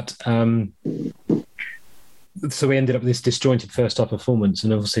 So we ended up with this disjointed first half performance,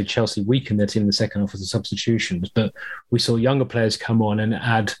 and obviously Chelsea weakened their team in the second half with the substitutions. But we saw younger players come on and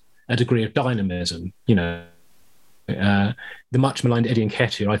add a degree of dynamism. The much maligned Eddie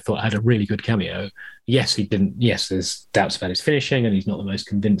Nketiah, I thought, had a really good cameo. Yes, he didn't. Yes, there's doubts about his finishing, and he's not the most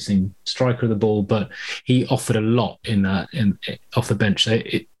convincing striker of the ball, but he offered a lot in off the bench. So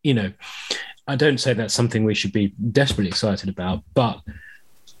I don't say that's something we should be desperately excited about, but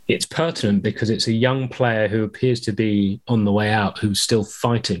it's pertinent because it's a young player who appears to be on the way out, who's still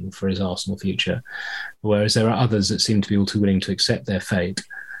fighting for his Arsenal future, whereas there are others that seem to be all too willing to accept their fate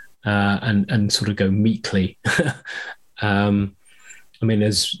and sort of go meekly.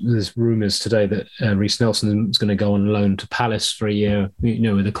 There's rumours today that Reece Nelson is going to go on loan to Palace for a year,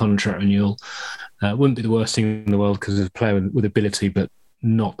 with a contract renewal. Wouldn't be the worst thing in the world because of a player with ability, but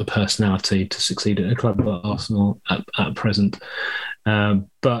not the personality to succeed at a club like Arsenal at present.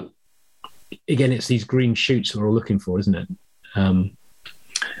 But again, it's these green shoots we're all looking for, isn't it?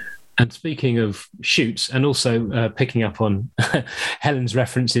 And speaking of shoots, and also picking up on Helen's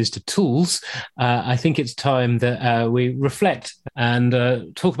references to tools, I think it's time that we reflect and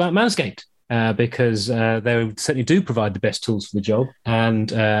talk about Manscaped. Because they certainly do provide the best tools for the job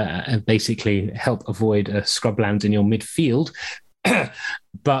and basically help avoid scrublands in your midfield.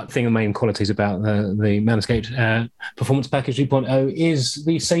 But the main qualities about the Manscaped Performance Package 2.0 is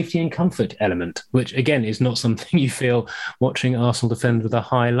the safety and comfort element, which again is not something you feel watching Arsenal defend with a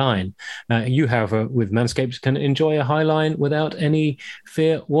high line. You, however, with Manscaped can enjoy a high line without any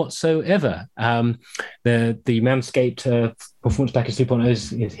fear whatsoever. The Manscaped Performance Package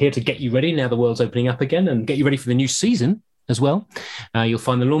 2.0 is here to get you ready now the world's opening up again and get you ready for the new season as well. You'll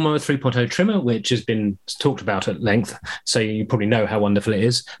find the Lawnmower 3.0 trimmer, which has been talked about at length, so you probably know how wonderful it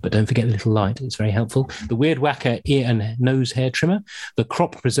is, but don't forget the little light, it's very helpful. The Weird Whacker ear and nose hair trimmer, the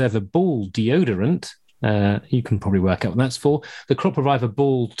Crop Preserver ball deodorant, you can probably work out what that's for, the Crop Reviver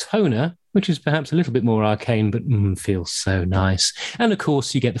ball toner, which is perhaps a little bit more arcane, but feels so nice. And of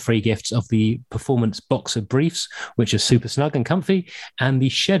course, you get the free gifts of the Performance Boxer Briefs, which are super snug and comfy, and the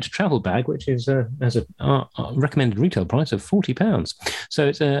Shed Travel Bag, which is has a recommended retail price of £40. So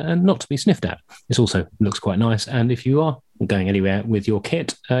it's not to be sniffed at. It also looks quite nice. And if you are going anywhere with your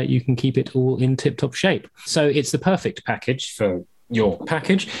kit, you can keep it all in tip-top shape. So it's the perfect package for your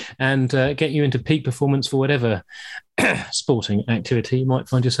package and get you into peak performance for whatever sporting activity you might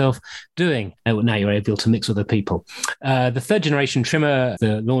find yourself doing. Now you're able to mix with other people. The third generation trimmer,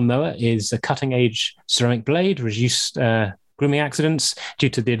 the Lawnmower, is a cutting-edge ceramic blade, reduced grooming accidents due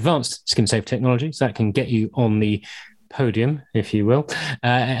to the advanced skin-safe technology, so that can get you on the podium, if you will.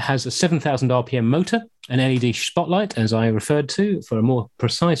 It has a 7,000 RPM motor, an LED spotlight, as I referred to, for a more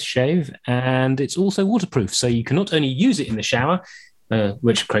precise shave, and it's also waterproof, so you can not only use it in the shower,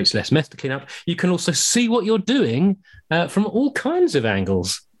 which creates less mess to clean up, you can also see what you're doing from all kinds of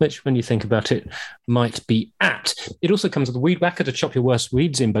angles, which, when you think about it, might be apt. It also comes with a weed whacker to chop your worst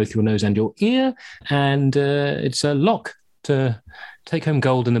weeds in both your nose and your ear, and it's a lock to take home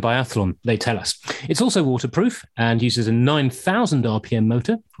gold in the biathlon, they tell us. It's also waterproof and uses a 9,000 RPM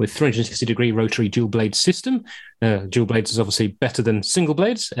motor with 360-degree rotary dual blade system. Dual blades is obviously better than single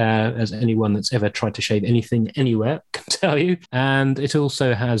blades, as anyone that's ever tried to shave anything anywhere can tell you. And it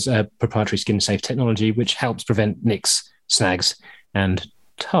also has a proprietary skin-safe technology which helps prevent nicks, snags, and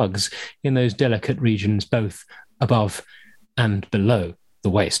tugs in those delicate regions both above and below the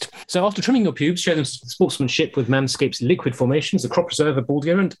waist. So after trimming your pubes, show them sportsmanship with Manscaped's liquid formations, the Crop Preserver ball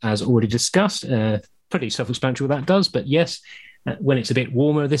deodorant, as already discussed. Pretty self-explanatory what that does, but yes, when it's a bit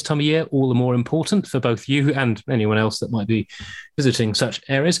warmer this time of year, all the more important for both you and anyone else that might be visiting such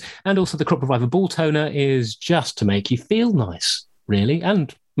areas. And also the Crop Reviver ball toner is just to make you feel nice, really,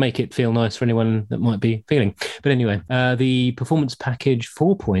 and make it feel nice for anyone that might be feeling. But anyway, the Performance Package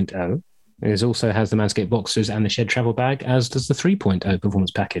 4.0 also has the Manscaped Boxers and the Shed Travel Bag, as does the 3.0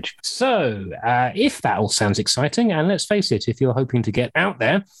 Performance Package. So if that all sounds exciting, and let's face it, if you're hoping to get out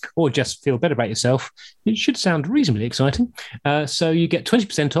there or just feel better about yourself, it should sound reasonably exciting. So you get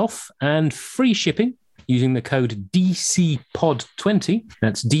 20% off and free shipping using the code DCPOD20.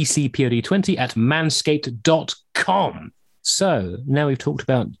 That's DCPOD20 at manscaped.com. So now we've talked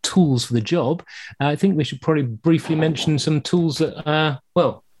about tools for the job, I think we should probably briefly mention some tools that,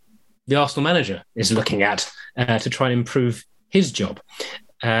 the Arsenal manager is looking at to try and improve his job.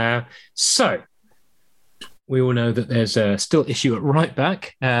 So we all know that there's a still issue at right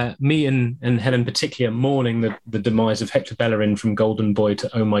back. Me and Helen particularly are mourning the demise of Hector Bellerin from Golden Boy to,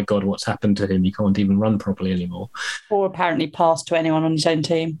 oh my God, what's happened to him? He can't even run properly anymore. Or apparently passed to anyone on his own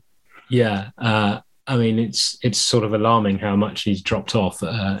team. Yeah. I mean, it's sort of alarming how much he's dropped off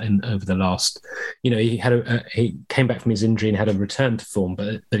over the last. He came back from his injury and had a return to form,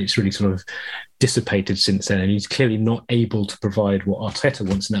 but it's really sort of dissipated since then. And he's clearly not able to provide what Arteta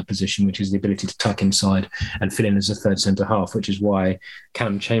wants in that position, which is the ability to tuck inside and fill in as a third centre half, which is why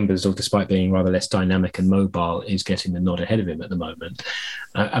Callum Chambers, despite being rather less dynamic and mobile, is getting the nod ahead of him at the moment.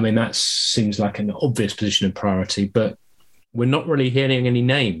 I mean, that seems like an obvious position of priority, but we're not really hearing any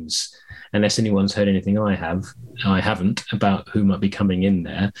names. Unless anyone's heard anything I haven't, about who might be coming in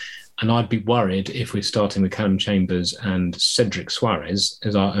there. And I'd be worried if we're starting with Callum Chambers and Cedric Suarez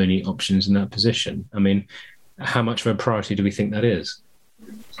as our only options in that position. I mean, how much of a priority do we think that is?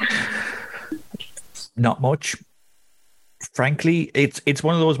 Not much. Frankly, it's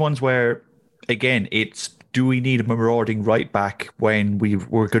one of those ones where, again, do we need a marauding right back when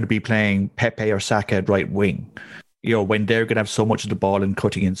we're going to be playing Pepe or Saka at right wing? When they're going to have so much of the ball and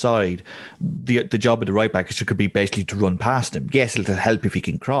cutting inside, the job of the right back could be basically to run past him. Yes, it'll help if he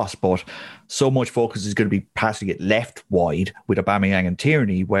can cross, but so much focus is going to be passing it left wide with Aubameyang and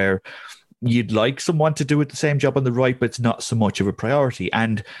Tierney, where you'd like someone to do it the same job on the right, but it's not so much of a priority.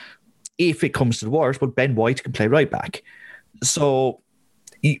 And if it comes to the worst, well, Ben White can play right back. So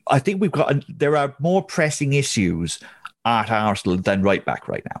I think there are more pressing issues at Arsenal than right back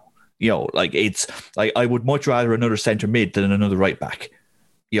right now. I would much rather another centre mid than another right back.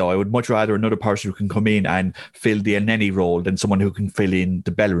 I would much rather another person who can come in and fill the Elneny role than someone who can fill in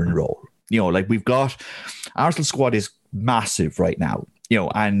the Bellerin role. We've got Arsenal squad is massive right now.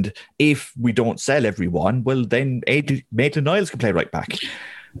 And if we don't sell everyone, well, then Maitland-Niles can play right back.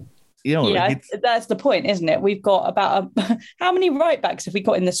 That's the point, isn't it? We've got about how many right backs have we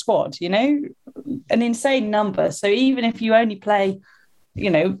got in the squad? An insane number. So even if you only play. They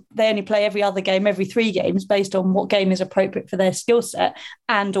only play every other game, every 3 games, based on what game is appropriate for their skill set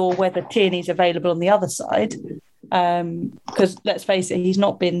and or whether Tierney's available on the other side. Because let's face it, he's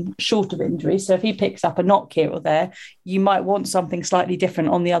not been short of injury. So if he picks up a knock here or there, you might want something slightly different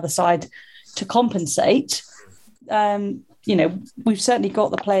on the other side to compensate. We've certainly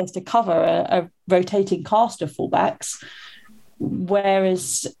got the players to cover a rotating cast of fullbacks.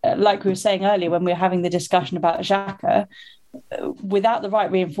 Whereas, like we were saying earlier, when we were having the discussion about Xhaka, without the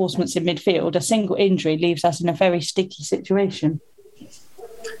right reinforcements in midfield, a single injury leaves us in a very sticky situation.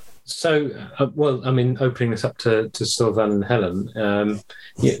 So, opening this up to Sylvain and Helen,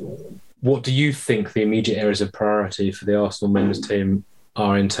 what do you think the immediate areas of priority for the Arsenal men's team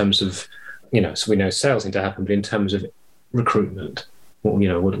are in terms of, so we know sales need to happen, but in terms of recruitment, what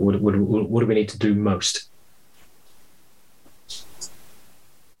do we need to do most?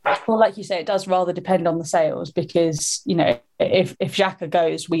 Well, like you say, it does rather depend on the sales because, if Xhaka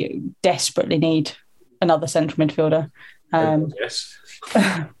goes, we desperately need another central midfielder. Yes.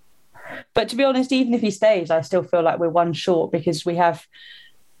 But to be honest, even if he stays, I still feel like we're one short because we have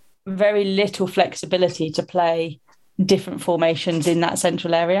very little flexibility to play different formations in that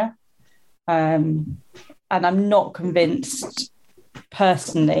central area. And I'm not convinced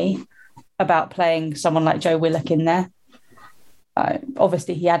personally about playing someone like Joe Willock in there.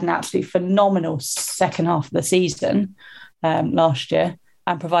 Obviously, he had an absolutely phenomenal second half of the season last year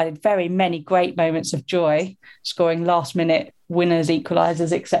and provided very many great moments of joy, scoring last-minute winners,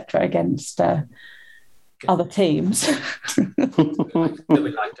 equalisers, etc. against other teams.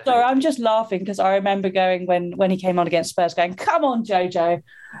 Sorry, I'm just laughing because I remember going when he came on against Spurs, going, "Come on, Jojo,"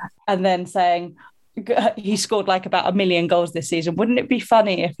 and then saying he scored like about 1 million goals this season. Wouldn't it be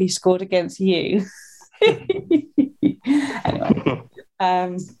funny if he scored against you? Anyway,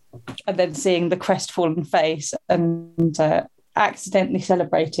 and then seeing the crestfallen face and accidentally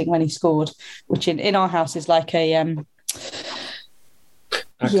celebrating when he scored, which in our house is like a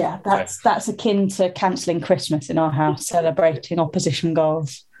that's akin to cancelling Christmas in our house, celebrating opposition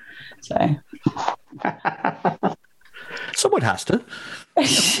goals. So someone has to.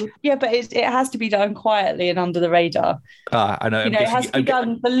 Yeah, but it has to be done quietly and under the radar. I know. It has to be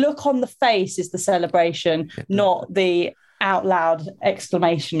done. The look on the face is the celebration, not the out loud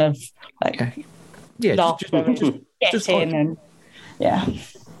exclamation of like, just in and yeah.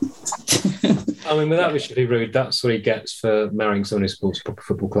 I mean, without wishing to be rude, that's what he gets for marrying someone who supports a proper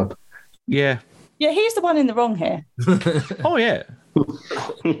football club. Yeah. Yeah, he's the one in the wrong here. Oh yeah,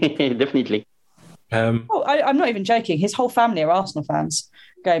 definitely. I'm not even joking. His whole family are Arsenal fans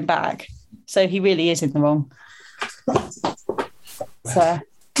going back. So he really is in the wrong. So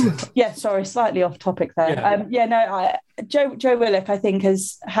Yeah, sorry, slightly off topic there. Joe Willock, I think,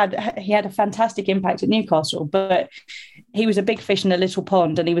 had a fantastic impact at Newcastle, but he was a big fish in a little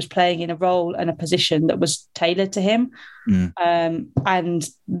pond, and he was playing in a role and a position that was tailored to him, and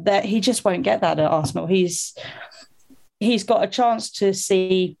that he just won't get that at Arsenal. He's got a chance to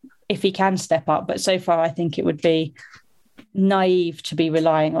see if he can step up, but so far I think it would be naive to be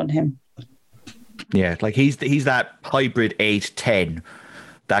relying on him. Yeah, like he's that hybrid 8-10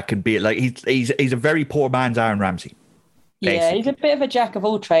 that can be like he's a very poor man's Aaron Ramsey. Basically. Yeah, he's a bit of a jack of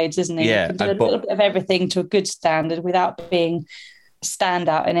all trades, isn't he? Yeah, he can do a little bit of everything to a good standard without being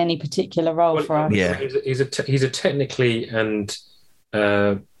standout in any particular role for us. Yeah, he's a technically and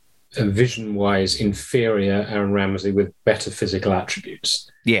vision-wise inferior Aaron Ramsey with better physical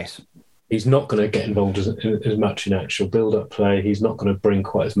attributes. Yes. He's not going to get involved as much in actual build-up play. He's not going to bring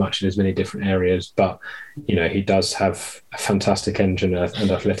quite as much in as many different areas. But, he does have a fantastic engine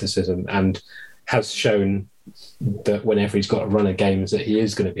and athleticism, and has shown that whenever he's got to run a games that he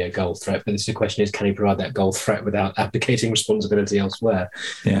is going to be a goal threat. But the question is, can he provide that goal threat without abdicating responsibility elsewhere?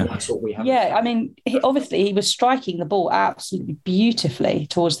 Yeah, and that's what we have. Yeah, I mean, he was striking the ball absolutely beautifully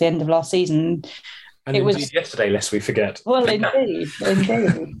towards the end of last season. And it was yesterday, lest we forget. Well, indeed.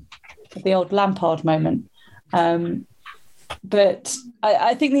 The old Lampard moment. But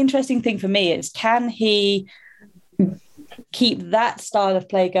I think the interesting thing for me is, can he keep that style of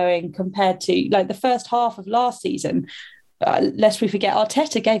play going compared to like the first half of last season? Lest we forget,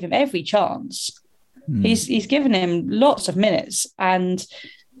 Arteta gave him every chance. He's given him lots of minutes, and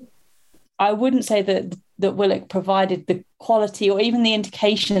I wouldn't say that Willock provided the quality or even the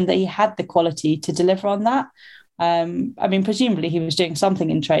indication that he had the quality to deliver on that. I mean, presumably he was doing something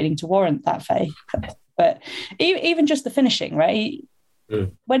in training to warrant that faith, but even just the finishing, right?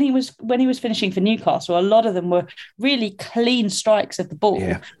 When he was finishing for Newcastle, a lot of them were really clean strikes of the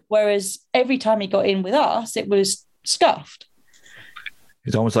ball, whereas every time he got in with us, it was scuffed.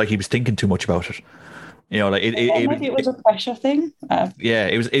 It's almost like he was thinking too much about it. Maybe it was a pressure thing.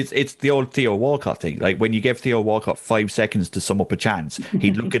 It's the old Theo Walcott thing. Like when you give Theo Walcott 5 seconds to sum up a chance,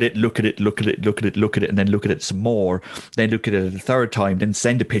 he'd look at it, and then look at it some more, then look at it a third time, then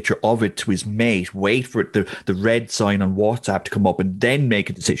send a picture of it to his mate, wait for it, the red sign on WhatsApp to come up, and then make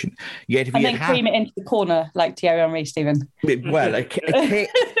a decision. Yet if and then cream it into the corner like Thierry Henry, Stephen. Well,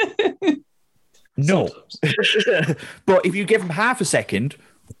 no. But if you give him half a second,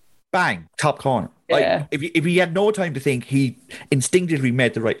 bang, top corner. Yeah. Like, if he had no time to think, he instinctively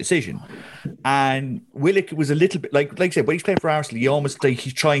made the right decision. And Willock was a little bit like I said, when he's playing for Arsenal, he almost like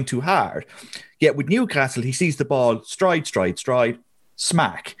he's trying too hard. Yet with Newcastle, he sees the ball stride,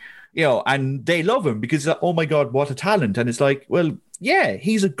 smack. And they love him because, oh my God, what a talent. And it's like, well, yeah,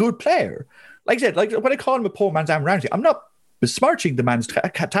 he's a good player. Like I said, like when I call him a poor man's Aaron Ramsey, I'm not besmirching the man's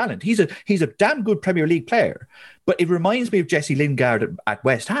talent. He's a damn good Premier League player. But it reminds me of Jesse Lingard at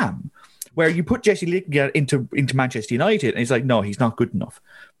West Ham, where you put Jesse Lingard into Manchester United, and he's like, no, he's not good enough.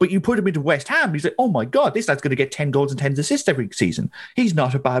 But you put him into West Ham, he's like, oh my God, this lad's going to get 10 goals and 10 assists every season. He's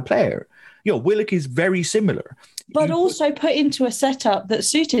not a bad player. Willock is very similar. But also put into a setup that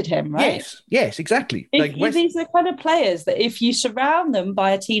suited him, right? Yes, exactly. These are the kind of players that if you surround them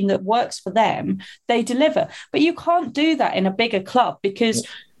by a team that works for them, they deliver. But you can't do that in a bigger club because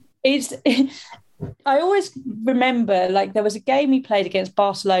I always remember, like, there was a game we played against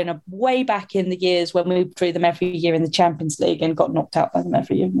Barcelona way back in the years when we drew them every year in the Champions League and got knocked out by them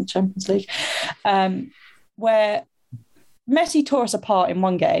every year in the Champions League, where Messi tore us apart in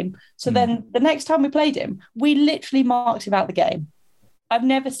one game. So then the next time we played him, we literally marked him out the game. I've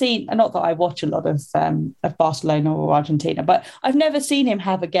never seen, not that I watch a lot of Barcelona or Argentina, but I've never seen him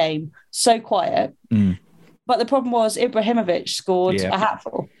have a game so quiet. But the problem was Ibrahimovic scored a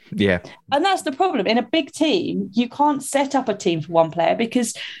hatful. Yeah. And that's the problem. In a big team, you can't set up a team for one player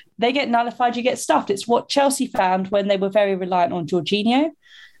because they get nullified, you get stuffed. It's what Chelsea found when they were very reliant on Jorginho.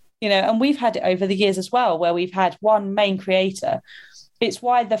 And we've had it over the years as well, where we've had one main creator. It's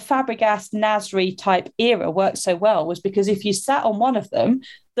why the Fabregas, Nasri type era worked so well, was because if you sat on one of them,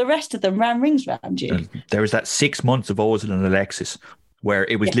 the rest of them ran rings around you. There was that 6 months of Ozil and Alexis where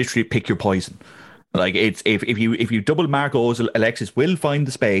it was literally pick your poison. Like it's if you double mark Ozil, Alexis will find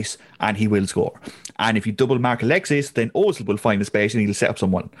the space and he will score. And if you double mark Alexis, then Ozil will find the space and he'll set up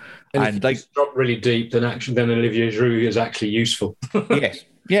someone. And if you drop really deep, then Olivier Giroud is actually useful. Yes,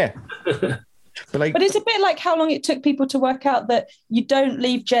 yeah. But it's a bit like how long it took people to work out that you don't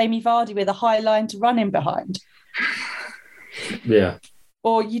leave Jamie Vardy with a high line to run in behind. Yeah.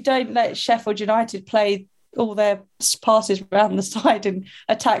 Or you don't let Sheffield United play all their passes around the side and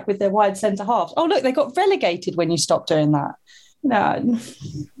attack with their wide centre halves. Oh, look, they got relegated when you stopped doing that. No.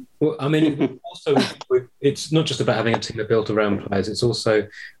 Well, I mean, also, it's not just about having a team that built around players. It's also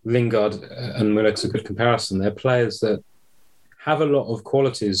Lingard and Mulek's a good comparison. They're players that have a lot of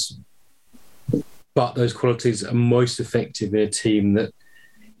qualities, but those qualities are most effective in a team that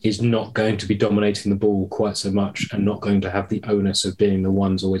is not going to be dominating the ball quite so much and not going to have the onus of being the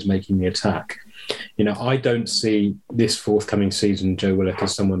ones always making the attack. You know, I don't see this forthcoming season Joe Willock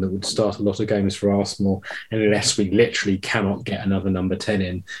as someone that would start a lot of games for Arsenal unless we literally cannot get another number 10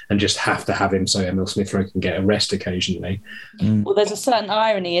 in and just have to have him so Emil Smith-Rowe can get a rest occasionally. Well, there's a certain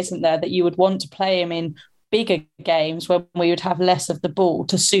irony, isn't there, that you would want to play him in bigger games when we would have less of the ball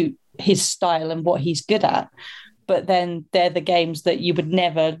to suit his style and what he's good at. But then they're the games that you would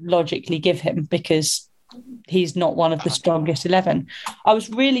never logically give him because he's not one of the strongest 11. I was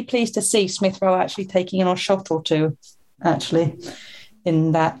really pleased to see Smith-Rowe actually taking a shot or two, actually,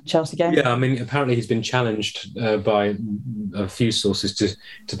 in that Chelsea game. Yeah, I mean, apparently he's been challenged by a few sources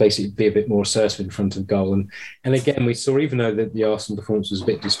to basically be a bit more assertive in front of goal. And again, we saw, even though the Arsenal performance was a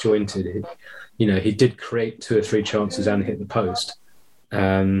bit disjointed, he did create 2 or 3 chances and hit the post.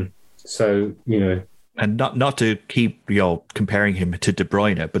 So, And not to keep comparing him to De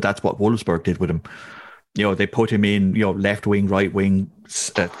Bruyne, but that's what Wolfsburg did with him. They put him in left wing, right wing,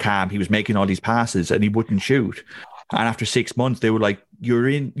 cam. He was making all these passes and he wouldn't shoot. And after 6 months, they were like,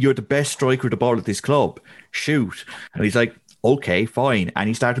 "You're the best striker of the ball at this club. Shoot!" And he's like, "Okay, fine." And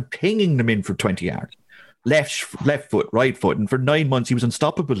he started pinging them in for 20 yards, left foot, right foot, and for 9 months he was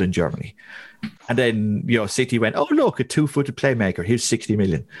unstoppable in Germany. And then City went, "Oh look, a 2-footed playmaker. Here's 60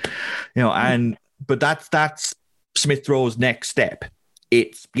 million." But that's Smith-Rowe's next step.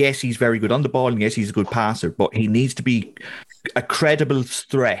 It's, yes, he's very good on the ball, and yes, he's a good passer, but he needs to be a credible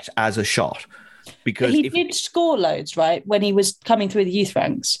threat as a shot. Because he did score loads, right, when he was coming through the youth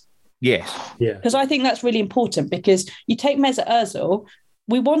ranks. Yes. Yeah. Because I think that's really important, because you take Mesut Ozil,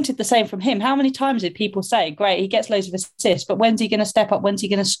 we wanted the same from him. How many times did people say, great, he gets loads of assists, but when's he going to step up? When's he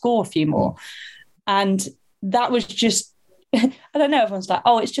going to score a few more? And that was just, I don't know, everyone's like,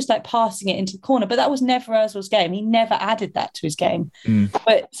 oh, it's just like passing it into the corner. But that was never Ozil's game. He never added that to his game.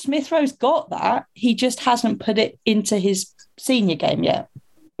 But Smith-Rowe's got that. He just hasn't put it into his senior game yet.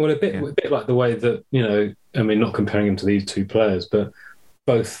 Well, a bit like the way that, I mean, not comparing him to these two players, but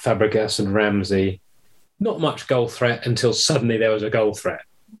both Fabregas and Ramsey, not much goal threat until suddenly there was a goal threat.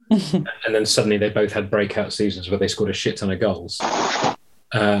 And then suddenly they both had breakout seasons where they scored a shit ton of goals.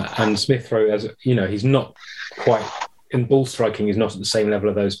 And Smith-Rowe, he's not quite... in ball striking, he's not at the same level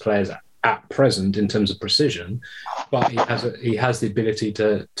of those players at present in terms of precision, but he has the ability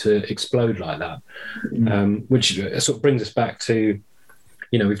to explode like that, which sort of brings us back to,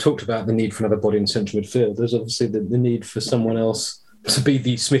 we've talked about the need for another body in central midfield. There's obviously the need for someone else to be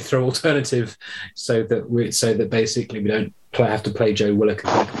the Smith-Rowe alternative, so that basically we don't have to play Joe Willock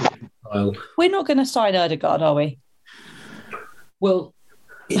style. We're not going to sign Ødegaard, are we? Well,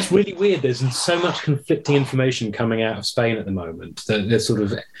 it's really weird. There's so much conflicting information coming out of Spain at the moment. There's sort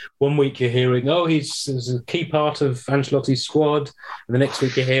of, one week you're hearing, oh, he's a key part of Ancelotti's squad. And the next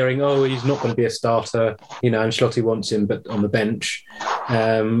week you're hearing, oh, he's not going to be a starter. Ancelotti wants him, but on the bench.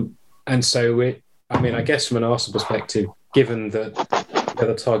 And so, I guess from an Arsenal perspective, given that the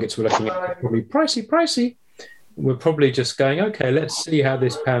other targets we're looking at are probably pricey, we're probably just going, okay, let's see how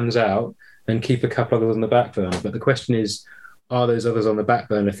this pans out and keep a couple others on the back burner. But the question is, are those others on the back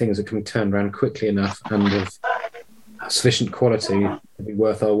burner things that can be turned around quickly enough and of sufficient quality to be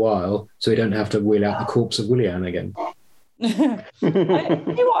worth our while, so we don't have to wheel out the corpse of Willian again? You know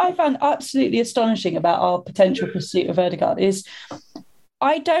what I found absolutely astonishing about our potential pursuit of Ødegaard is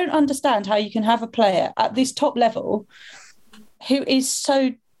I don't understand how you can have a player at this top level who is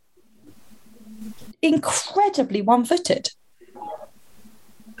so incredibly one-footed.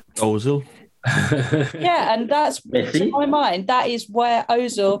 Ozil. Yeah, and that's, to my mind, that is where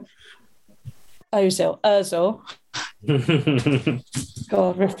Ozil.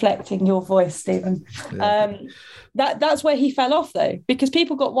 God, reflecting your voice, Stephen. That's where he fell off, though, because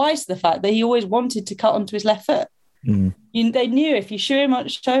people got wise to the fact that he always wanted to cut onto his left foot. They knew if you show him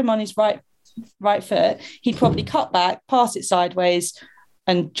on his right foot, he'd probably cut back, pass it sideways,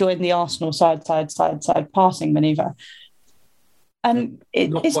 and join the Arsenal side passing manoeuvre. And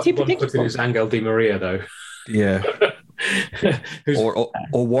it's too predictable. Is Angel Di Maria, though. Yeah. or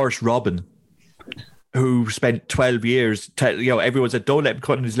worse, Robin, who spent 12 years, everyone said, don't let him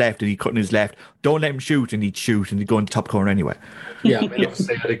cut on his left, and he cut on his left. Don't let him shoot, and he'd shoot, and he'd go in the top corner anyway. Yeah,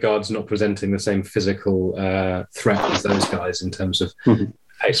 obviously Ødegaard's not presenting the same physical threat as those guys in terms of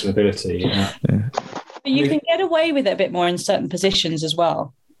pace and ability. Yeah. But you can get away with it a bit more in certain positions as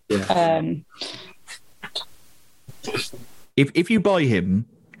well. Yeah. if you buy him,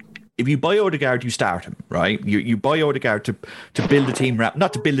 if you buy Odegaard, you start him, right? You buy Odegaard to build a team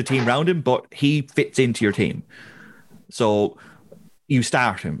not to build a team around him, but he fits into your team. So you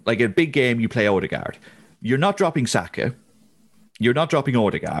start him. Like a big game, you play Odegaard. You're not dropping Saka. You're not dropping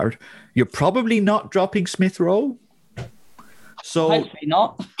Odegaard. You're probably not dropping Smith Rowe. So hopefully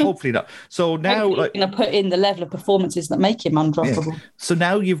not. Hopefully not. So now, like, going to put in the level of performances that make him undroppable. Yeah. So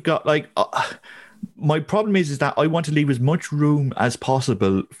now you've got like. My problem is that I want to leave as much room as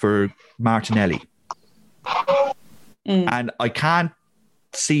possible for Martinelli. And I can't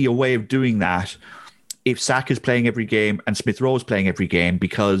see a way of doing that if Saka's playing every game and Smith Rowe's playing every game,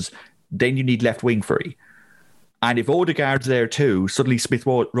 because then you need left wing free. And if Odegaard's there too, suddenly Smith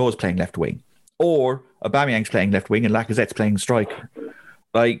Rowe's playing left wing. Or Aubameyang's playing left wing and Lacazette's playing striker.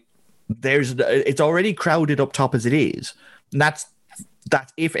 Like, it's already crowded up top as it is. And that's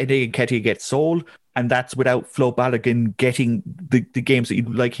if Eddie Nketiah gets sold, and that's without Flo Balogun getting the games that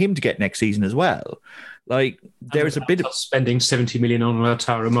you'd like him to get next season as well. Like, there's a bit of spending 70 million on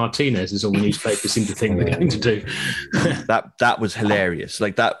Lautaro Martinez is all we need to focus into thing they're going to do. that was hilarious.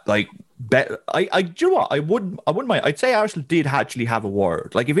 Like that, like, do you know what? I wouldn't mind. I'd say Arsenal did actually have a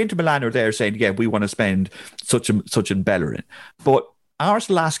word. Like if Inter Milan are there saying, yeah, we want to spend such and Bellerin, but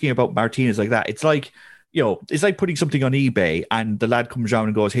Arsenal asking about Martinez like that, it's like, you know, it's like putting something on eBay and the lad comes around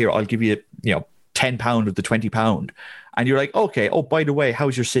and goes, here, I'll give you, you know, £10 of the £20. And you're like, okay, oh, by the way,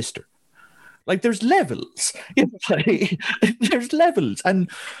 how's your sister? Like, there's levels. You know, like, there's levels.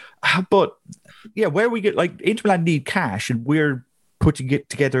 But yeah, where we get, like, Inter Milan need cash and we're putting it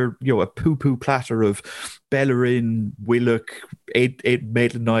together, you know, a poo-poo platter of Bellerin, Willock, eight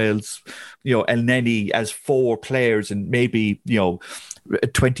Maitland-Niles, you know, El Neni as 4 players and maybe, you know, a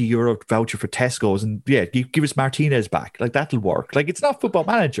 €20 voucher for Tesco's, and yeah, give us Martinez back. Like, that'll work. Like, it's not Football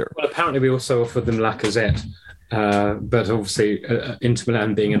Manager. Well, apparently we also offered them Lacazette, but obviously Inter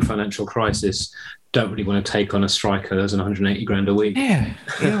Milan being in financial crisis don't really want to take on a striker that's 180 grand a week. Yeah,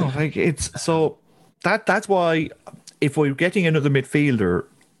 you know, like it's so that's why if we're getting another midfielder,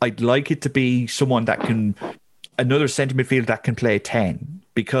 I'd like it to be someone that can, another centre midfielder that can play 10,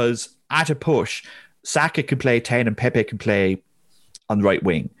 because at a push, Saka can play 10 and Pepe can play on the right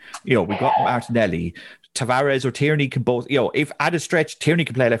wing. You know, we've got Martinelli, Tavares or Tierney can both, you know, if at a stretch, Tierney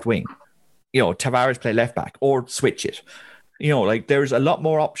can play left wing, you know, Tavares play left back or switch it. You know, like there's a lot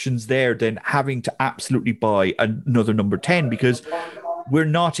more options there than having to absolutely buy another number 10, because we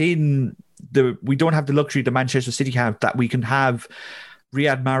don't have the luxury that Manchester City have, that we can have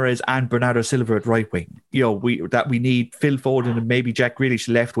Riyad Mahrez and Bernardo Silva at right wing. You know, we need Phil Foden and maybe Jack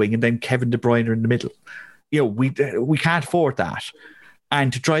Grealish left wing and then Kevin De Bruyne in the middle. You know, we can't afford that.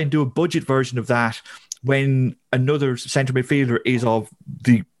 And to try and do a budget version of that when another centre midfielder is of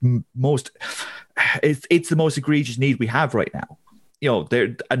the most, it's the most egregious need we have right now. You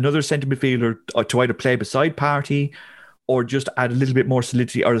know, another centre midfielder to either play beside Partey or just add a little bit more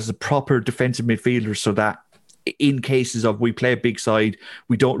solidity, or as a proper defensive midfielder, so that in cases of we play a big side,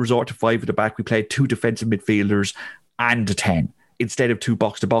 we don't resort to 5 at the back, we play 2 defensive midfielders and a 10 instead of 2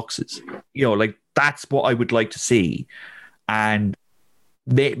 box-to-boxes. You know, like that's what I would like to see. And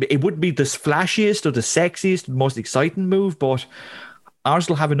it wouldn't be the flashiest or the sexiest, most exciting move, but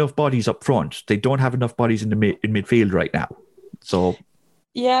Arsenal have enough bodies up front. They don't have enough bodies in midfield right now. So,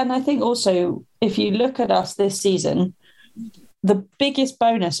 yeah, and I think also if you look at us this season, the biggest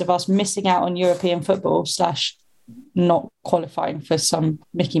bonus of us missing out on European football / not qualifying for some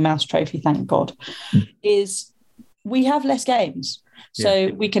Mickey Mouse trophy, thank God, is we have less games. So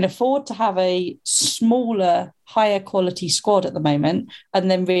we can afford to have a smaller, higher quality squad at the moment and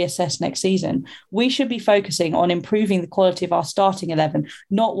then reassess next season. We should be focusing on improving the quality of our starting 11,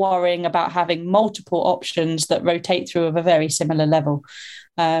 not worrying about having multiple options that rotate through of a very similar level.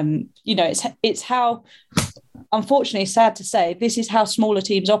 You know, it's how, unfortunately, sad to say, this is how smaller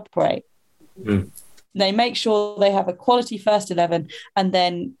teams operate. They make sure they have a quality first 11, and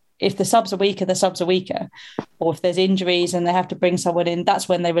then if the subs are weaker, the subs are weaker. Or if there's injuries and they have to bring someone in, that's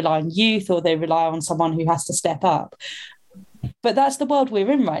when they rely on youth or they rely on someone who has to step up. But that's the world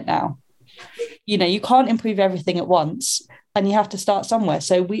we're in right now. You know, you can't improve everything at once and you have to start somewhere.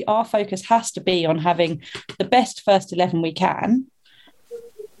 So our focus has to be on having the best first 11 we can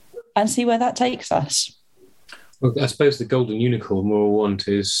and see where that takes us. Well, I suppose the golden unicorn we all want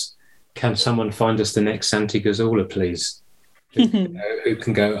is, can someone find us the next Santi Cazorla, please? Who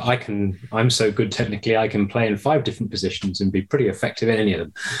can go, I'm so good technically, I can play in 5 different positions and be pretty effective in any of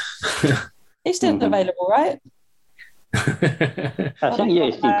them. He's still available, right? I think, yeah,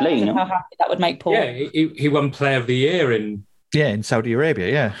 he's still playing. How happy that would make Paul. Yeah, he won Player of the Year in Saudi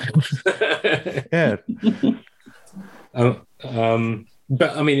Arabia, yeah. Yeah.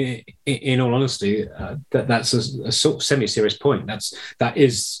 But I mean, in all honesty, that's a sort of semi-serious point. That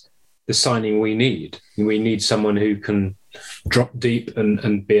is the signing we need. We need someone who can drop deep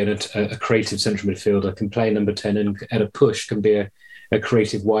and be a creative central midfielder, can play number 10, and at a push can be a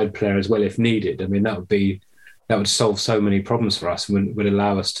creative wide player as well if needed. I mean, that would solve so many problems for us and would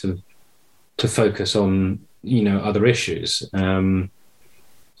allow us to focus on other issues.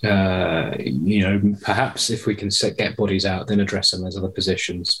 Perhaps if we can get bodies out, then address them as other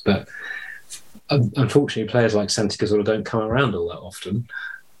positions. But unfortunately, players like Santi Cazorla don't come around all that often.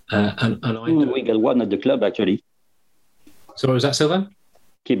 We got one at the club, actually. So what was that, Sylvain?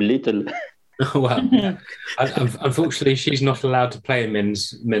 Keep Little. Oh, well, yeah. Unfortunately, she's not allowed to play in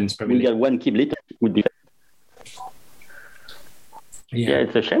men's Premier League. We got one Keep Little. Would be. Yeah,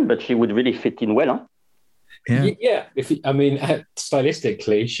 it's a shame, but she would really fit in well, huh? Yeah.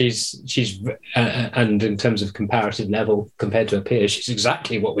 Stylistically, she's and in terms of comparative level compared to her peers, she's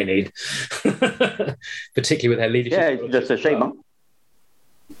exactly what we need, particularly with her leadership. Yeah, it's just a shame. Huh?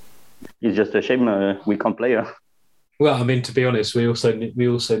 It's just a shame we can't play her. Well, I mean, to be honest, we also need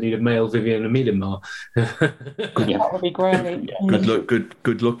a male Vivianne Miedema. That would be great.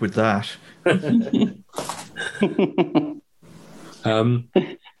 Good luck with that.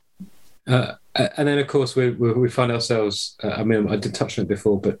 And then, of course, we find ourselves. I did touch on it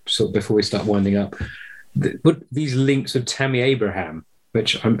before, but sort of before we start winding up, these links of Tammy Abraham,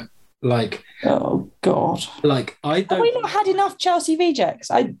 which I'm like, oh God, like I don't. Have we not had enough Chelsea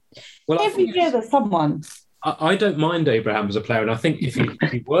rejects? Every year there's someone. I don't mind Abraham as a player, and I think if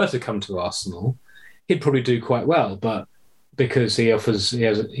he were to come to Arsenal, he'd probably do quite well. But because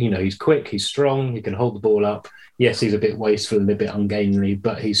he's quick, he's strong, he can hold the ball up. Yes, he's a bit wasteful and a bit ungainly,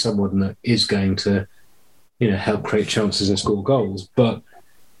 but he's someone that is going to, help create chances and score goals. But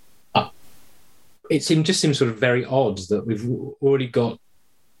it just seems sort of very odd that we've already got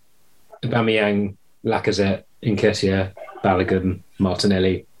Aubameyang, Lacazette, Nketiah, Balogun,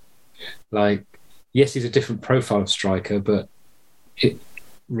 Martinelli. Like, yes, he's a different profile striker, but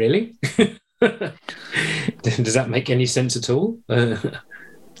really? Does that make any sense at all?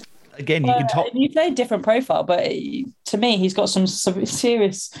 Again, you can talk. You play a different profile, but to me, he's got some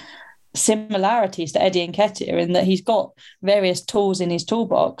serious similarities to Eddie Nketiah in that he's got various tools in his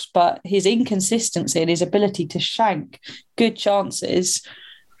toolbox, but his inconsistency and his ability to shank good chances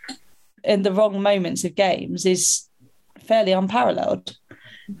in the wrong moments of games is fairly unparalleled.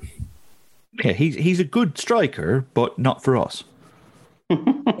 Yeah, he's a good striker, but not for us.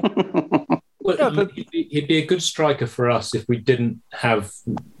 Well, he'd be a good striker for us if we didn't have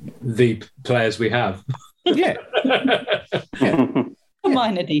the players we have. Yeah. A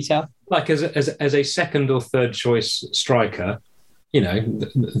minor detail. Like as a second or third choice striker,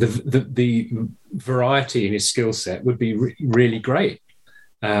 the variety in his skill set would be really great.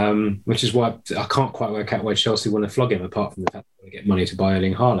 Which is why I can't quite work out why Chelsea want to flog him, apart from the fact that they get money to buy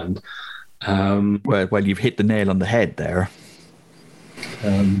Erling Haaland. Well, you've hit the nail on the head there.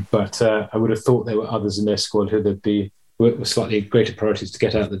 But I would have thought there were others in their squad who were slightly greater priorities to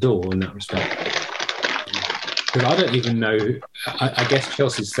get out the door in that respect. Because I don't even know. I guess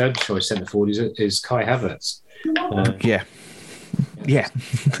Chelsea's third choice centre forward is Kai Havertz. Yeah.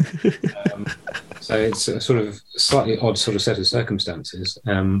 So it's a sort of slightly odd sort of set of circumstances.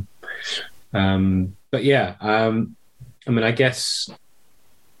 But yeah, I guess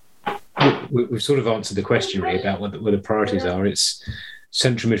we've sort of answered the question really about what the priorities are. It's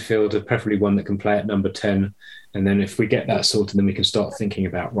central midfielder, preferably one that can play at number 10. And then if we get that sorted, then we can start thinking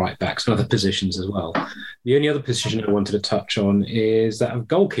about right backs and other positions as well. The only other position I wanted to touch on is that of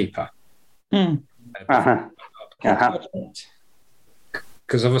goalkeeper. Because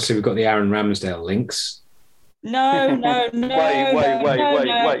obviously we've got the Aaron Ramsdale links. No.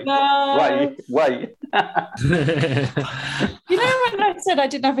 Wait. You know when I said I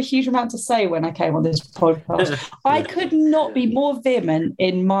didn't have a huge amount to say when I came on this podcast? I could not be more vehement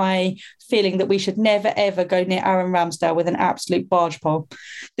in my feeling that we should never, ever go near Aaron Ramsdale with an absolute barge pole.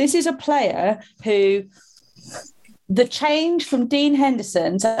 This is a player who... The change from Dean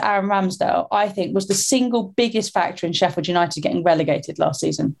Henderson to Aaron Ramsdale, I think, was the single biggest factor in Sheffield United getting relegated last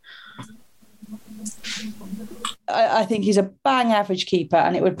season. I think he's a bang average keeper,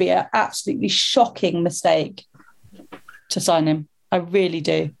 and it would be an absolutely shocking mistake to sign him. I really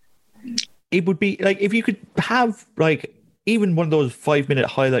do. It would be like if you could have like even one of those 5-minute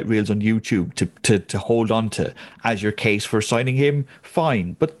highlight reels on YouTube to hold on to as your case for signing him,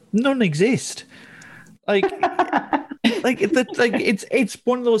 fine, but none exist. Like It's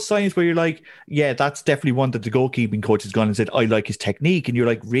one of those signs where you're like, yeah, that's definitely one that the goalkeeping coach has gone and said, I like his technique, and you're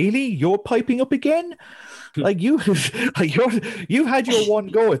like, really, you're piping up again? Like you had your one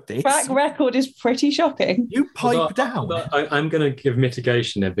go at this. Track record is pretty shocking. You pipe down. I'm going to give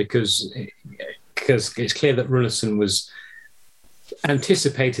mitigation there because it's clear that Runarsson was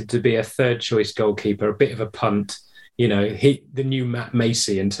anticipated to be a third choice goalkeeper, a bit of a punt. The new Matt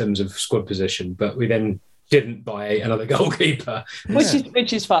Macy in terms of squad position, but we then didn't buy another goalkeeper,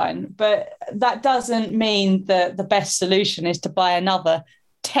 which is fine. But that doesn't mean that the best solution is to buy another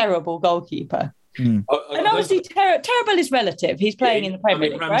terrible goalkeeper. And obviously, terrible is relative. He's playing in the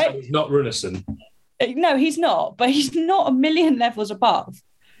Premier League, right? He's not Runarsson. No, he's not. But he's not a million levels above.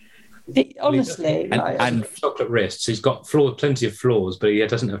 Honestly, and chocolate wrists. He's got plenty of flaws, but he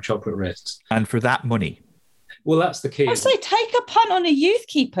doesn't have chocolate wrists. And for that money, well, that's the key. I say take a punt on a youth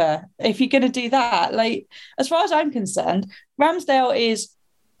keeper if you're going to do that. Like, as far as I'm concerned, Ramsdale is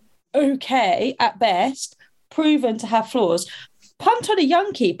okay at best, proven to have flaws. Punt on a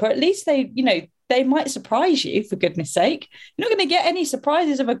young keeper. At least they might surprise you, for goodness sake. You're not going to get any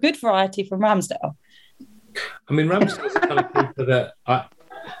surprises of a good variety from Ramsdale. I mean, Ramsdale's the kind of keeper that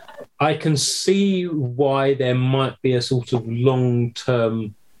I can see why there might be a sort of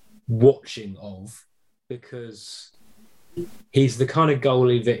long-term watching of, because he's the kind of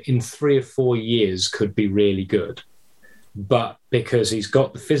goalie that in 3 or 4 years could be really good. But because he's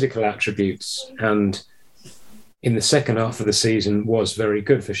got the physical attributes and in the second half of the season was very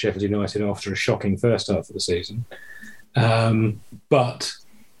good for Sheffield United after a shocking first half of the season. But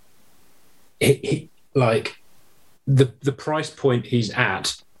the price point he's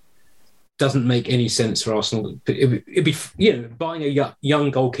at doesn't make any sense for Arsenal. It'd be buying a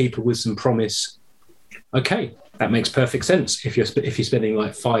young goalkeeper with some promise. Okay, that makes perfect sense if you're spending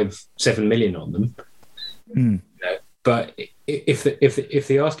like 5-7 million on them. But if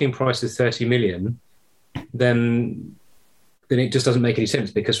the asking price is 30 million, then it just doesn't make any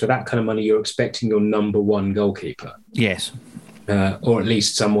sense, because for that kind of money, you're expecting your number one goalkeeper. Yes. Or at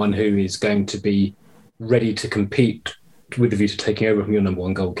least someone who is going to be ready to compete with the view to taking over from your number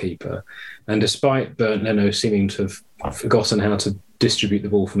one goalkeeper. And despite Bernd Leno seeming to have forgotten how to distribute the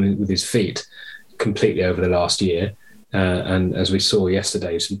ball with his feet completely over the last year, and as we saw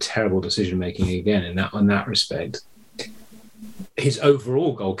yesterday, some terrible decision-making again in that respect, his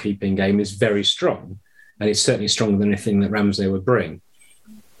overall goalkeeping game is very strong. And it's certainly stronger than anything that Ramsdale would bring.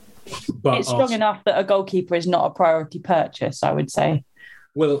 But it's strong enough that a goalkeeper is not a priority purchase, I would say.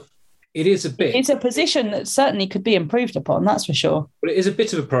 Well, it is a bit. It's a position that certainly could be improved upon, that's for sure. But it is a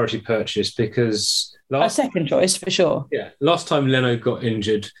bit of a priority purchase because... a second choice, for sure. Yeah. Last time Leno got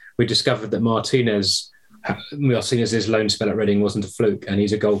injured, we discovered that Martinez's loan spell at Reading wasn't a fluke, and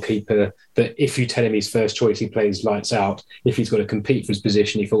he's a goalkeeper that if you tell him his first choice, he plays lights out. If he's got to compete for his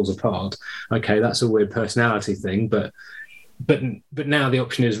position, he falls apart. Okay, that's a weird personality thing, but now the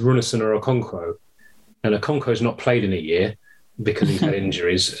option is Runarsson or Okonkwo, and Okonkwo's not played in a year because he's had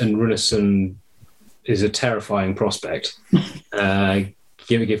injuries, and Runarsson is a terrifying prospect,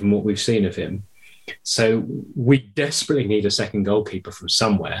 given what we've seen of him. So we desperately need a second goalkeeper from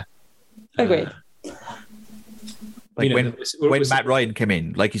somewhere. Agreed. When Matt Ryan came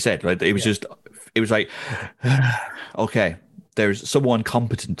in, like you said, right, it was like, okay, there's someone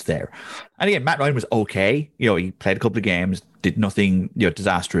competent there. And again, Matt Ryan was okay. He played a couple of games, did nothing,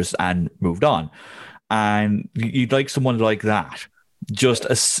 disastrous, and moved on. And you'd like someone like that, just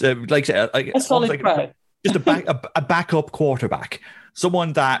a solid pro, just a backup quarterback,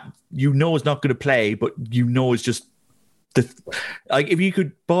 someone that is not going to play, but is just if you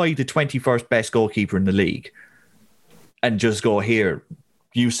could buy the 21st best goalkeeper in the league. And just go, here,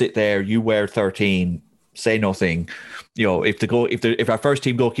 you sit there, you wear 13, say nothing. If our first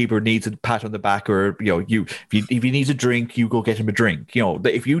team goalkeeper needs a pat on the back, or if he needs a drink, you go get him a drink.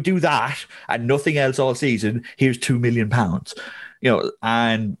 If you do that and nothing else all season, here's £2 million.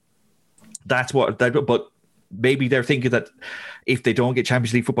 And that's what. But maybe they're thinking that if they don't get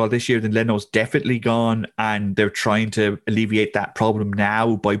Champions League football this year, then Leno's definitely gone, and they're trying to alleviate that problem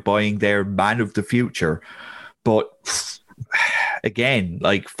now by buying their man of the future. But again,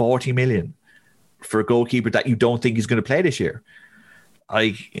 like 40 million for a goalkeeper that you don't think is going to play this year.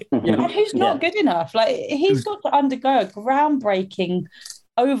 Who's not good enough? He's got to undergo a groundbreaking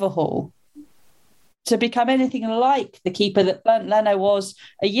overhaul to become anything like the keeper that Bernd Leno was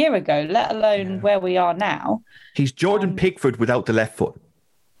a year ago, let alone where we are now. He's Jordan Pickford without the left foot.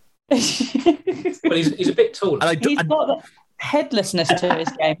 But he's a bit tall. He's got the headlessness to his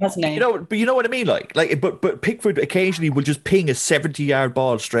game, hasn't he? But you know what I mean? But Pickford occasionally will just ping a 70-yard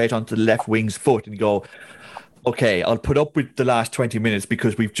ball straight onto the left wing's foot and go, okay, I'll put up with the last 20 minutes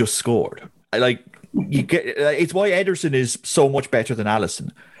because we've just scored. It's why Ederson is so much better than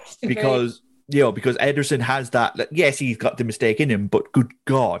Alisson, because Ederson has that. Yes, he's got the mistake in him, but good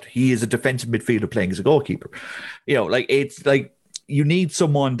God, he is a defensive midfielder playing as a goalkeeper. It's like you need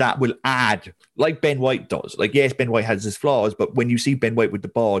someone that will add, like Ben White does. Like, yes, Ben White has his flaws, but when you see Ben White with the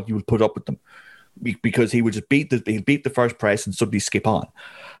ball, you will put up with them because he will just beat the first press and suddenly skip on.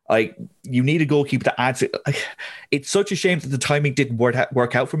 Like, you need a goalkeeper that adds it. It's such a shame that the timing didn't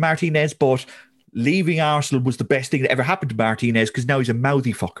work out for Martinez, but leaving Arsenal was the best thing that ever happened to Martinez because now he's a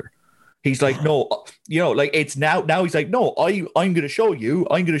mouthy fucker. He's like, no, it's now he's like, no, I'm going to show you.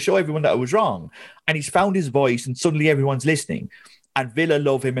 I'm going to show everyone that I was wrong. And he's found his voice and suddenly everyone's listening. And Villa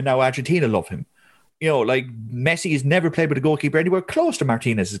love him and now Argentina love him. Messi has never played with a goalkeeper anywhere close to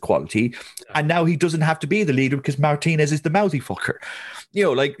Martinez's quality. And now he doesn't have to be the leader because Martinez is the mouthy fucker.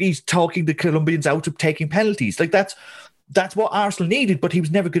 He's talking the Colombians out of taking penalties. Like, that's what Arsenal needed, but he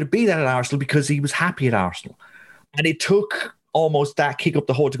was never going to be that at Arsenal because he was happy at Arsenal. And it took almost that kick up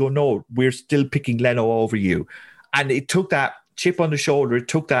the hole to go, no, we're still picking Leno over you. And it took that chip on the shoulder. It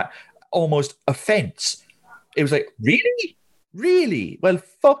took that almost offense. It was like, really? Really? Well,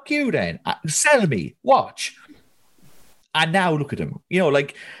 fuck you then. Sell me. Watch. And now look at him.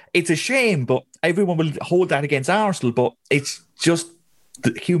 It's a shame, but everyone will hold that against Arsenal, but it's just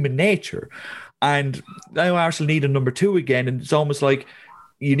the human nature. And now Arsenal need a number 2 again. And it's almost like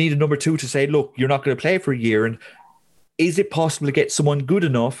you need a number 2 to say, look, you're not going to play for a year. And is it possible to get someone good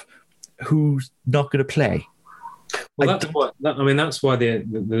enough who's not going to play? Well, that's why the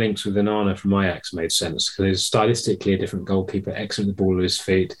links with Onana from Ajax made sense, because he's stylistically a different goalkeeper, excellent with the ball at his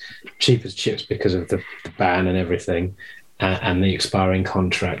feet, cheap as chips because of the ban and everything, and the expiring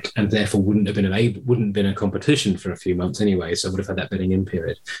contract, and therefore wouldn't have been a competition for a few months anyway. So would have had that bidding in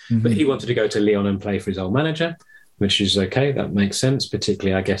period. Mm-hmm. But he wanted to go to Lyon and play for his old manager, which is okay. That makes sense,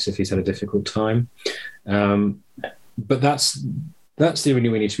 particularly I guess if he's had a difficult time. But that's the only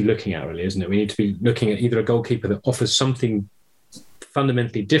we need to be looking at, really, isn't it? We need to be looking at either a goalkeeper that offers something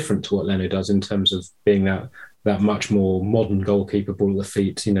fundamentally different to what Leno does in terms of being that much more modern goalkeeper, ball at the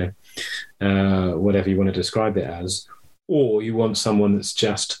feet, whatever you want to describe it as, or you want someone that's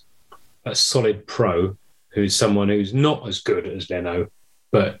just a solid pro, who's someone who's not as good as Leno,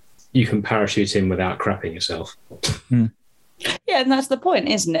 but you can parachute in without crapping yourself. Yeah, and that's the point,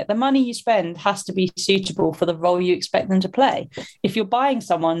 isn't it? The money you spend has to be suitable for the role you expect them to play. If you're buying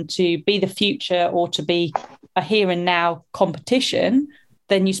someone to be the future or to be a here and now competition,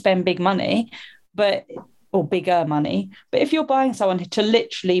 then you spend big money, or bigger money. But if you're buying someone to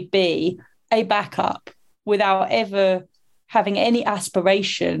literally be a backup without ever having any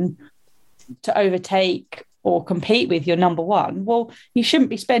aspiration to overtake or compete with your number 1, well, you shouldn't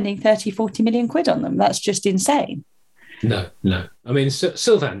be spending 30, 40 million quid on them. That's just insane. No. I mean,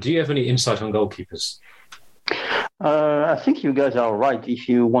 Sylvain, do you have any insight on goalkeepers? I think you guys are right. If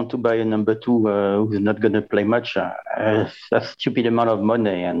you want to buy a number 2 who's not going to play much, that's a stupid amount of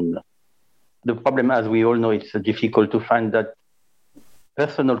money. And the problem, as we all know, it's difficult to find that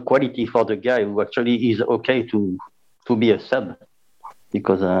personal quality for the guy who actually is okay to be a sub,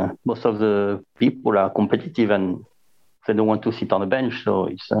 because most of the people are competitive and they don't want to sit on the bench. So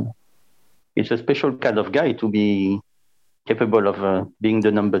it's a special kind of guy to be capable of being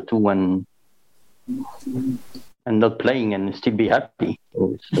the number 2 and not playing and still be happy.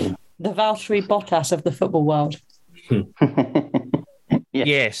 So the Valtteri Bottas of the football world.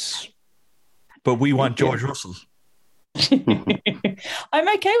 Yes, but we want George Russell. I'm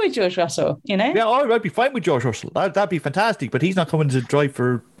okay with George Russell, Yeah, I'd be fine with George Russell. That'd be fantastic, but he's not coming to drive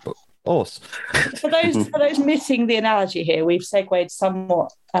for us. For those missing the analogy here, we've segued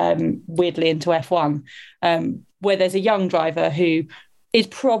somewhat weirdly into F1, where there's a young driver who is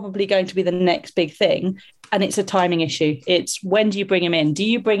probably going to be the next big thing, and it's a timing issue. It's when do you bring him in? Do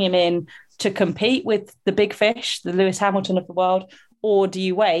you bring him in to compete with the big fish, the Lewis Hamilton of the world, or do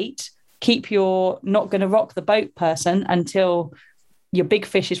you wait, keep your not going to rock the boat person until your big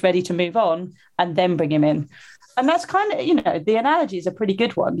fish is ready to move on, and then bring him in? And that's kind of, the analogy is a pretty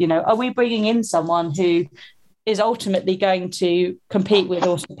good one. Are we bringing in someone who is ultimately going to compete with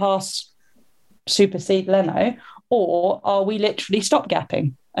or supersede Leno, or are we literally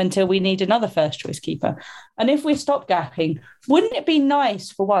stopgapping until we need another first choice keeper? And if we're stopgapping, wouldn't it be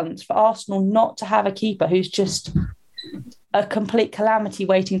nice for once for Arsenal not to have a keeper who's just a complete calamity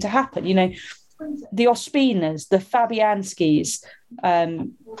waiting to happen? The Ospinas, the Fabianskis,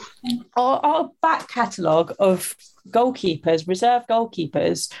 our back catalogue of goalkeepers, reserve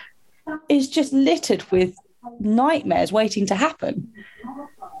goalkeepers, is just littered with nightmares waiting to happen.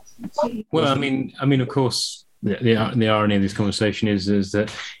 Well, I mean, of course, the irony of this conversation is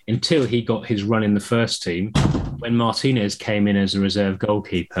that until he got his run in the first team, when Martinez came in as a reserve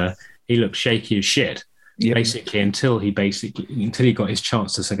goalkeeper, he looked shaky as shit. Yep. Until he got his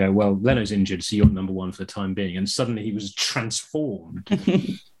chance to go, well, Leno's injured, so you're number one for the time being, and suddenly he was transformed,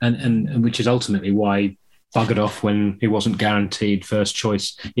 and which is ultimately why he buggered off when he wasn't guaranteed first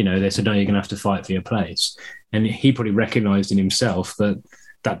choice. They said, no, you're going to have to fight for your place, and he probably recognised in himself that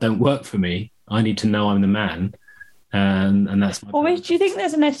don't work for me. I need to know I'm the man, and that's my. Well, do you think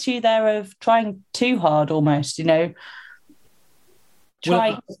there's an issue there of trying too hard, almost?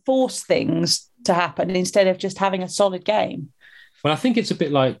 Trying to force things to happen instead of just having a solid game. Well, I think it's a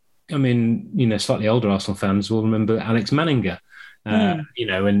bit like, slightly older Arsenal fans will remember Alex Manninger,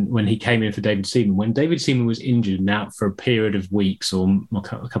 when he came in for David Seaman. When David Seaman was injured and out for a period of weeks or a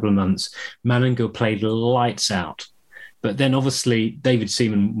couple of months, Manninger played lights out. But then obviously David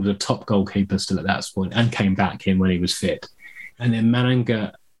Seaman was a top goalkeeper still at that point and came back in when he was fit. And then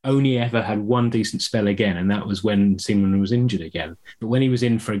Manninger only ever had one decent spell again, and that was when Seaman was injured again. But when he was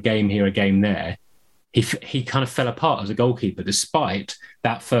in for a game here, a game there, he kind of fell apart as a goalkeeper, despite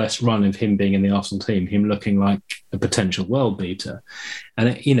that first run of him being in the Arsenal team, him looking like a potential world beater.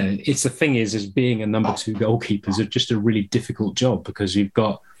 And, it's the thing is being a number two goalkeeper is just a really difficult job, because you've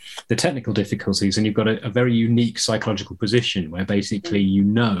got the technical difficulties and you've got a very unique psychological position where basically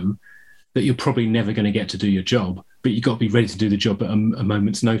that you're probably never going to get to do your job, but you've got to be ready to do the job at a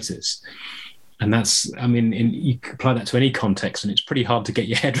moment's notice. And that's, you can apply that to any context, and it's pretty hard to get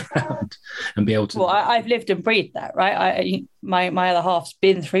your head around and be able to. Well, I've lived and breathed that, right? My other half's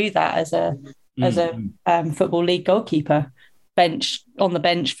been through that as a football league goalkeeper, on the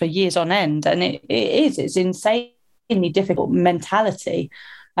bench for years on end, and it's insanely difficult mentality,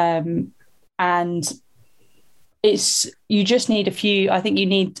 and you just need I think you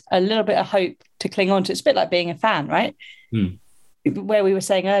need a little bit of hope to cling on to. It's a bit like being a fan, right? Where we were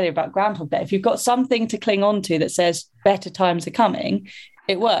saying earlier about Groundhog Day, if you've got something to cling on to that says better times are coming,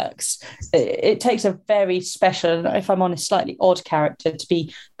 it works. It takes a very special, if I'm honest, slightly odd character to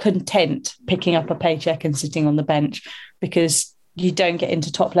be content picking up a paycheck and sitting on the bench, because you don't get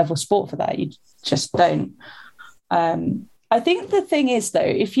into top level sport for that. You just don't. I think the thing is, though,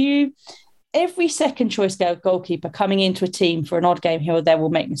 every second choice goalkeeper coming into a team for an odd game here or there will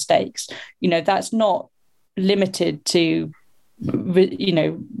make mistakes. That's not limited to,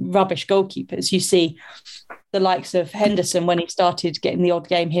 rubbish goalkeepers. You see the likes of Henderson, when he started getting the odd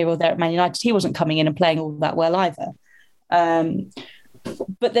game here or there at Man United, he wasn't coming in and playing all that well either.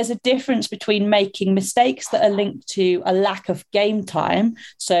 But there's a difference between making mistakes that are linked to a lack of game time,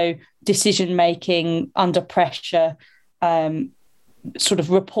 so decision-making under pressure, sort of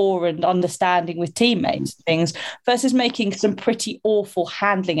rapport and understanding with teammates, things, versus making some pretty awful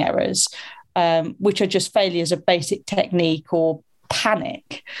handling errors, which are just failures of basic technique or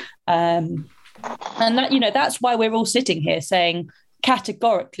panic. And that, that's why we're all sitting here saying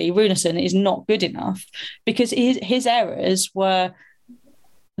categorically Runarsson is not good enough, because his errors weren't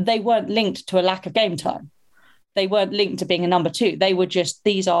linked to a lack of game time. They weren't linked to being a number two. They were just,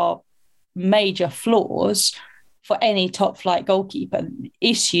 these are major flaws for any top flight goalkeeper,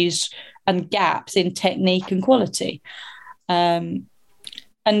 issues and gaps in technique and quality. And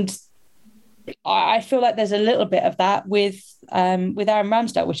I feel like there's a little bit of that with Aaron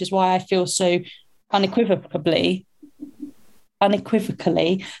Ramsdale, which is why I feel so unequivocally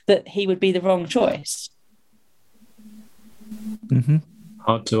that he would be the wrong choice. Mm-hmm.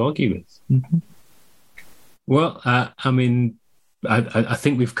 Hard to argue with. Mm-hmm. Well, I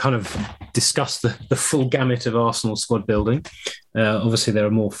think we've kind of discussed the full gamut of Arsenal squad building. Obviously, there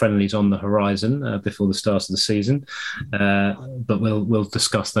are more friendlies on the horizon before the start of the season, but we'll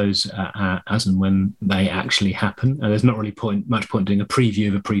discuss those as and when they actually happen. There's not really much point doing a preview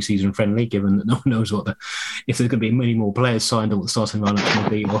of a pre-season friendly, given that no one knows if there's going to be many more players signed or what the starting lineup will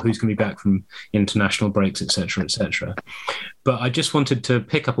be, or who's going to be back from international breaks, etc., etc. But I just wanted to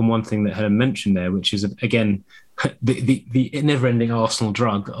pick up on one thing that Helen mentioned there, which is, again, the never-ending Arsenal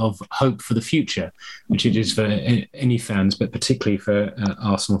drug of hope for the future, which it is for any fans, but particularly for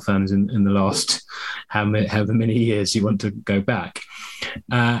Arsenal fans in the last however many years you want to go back.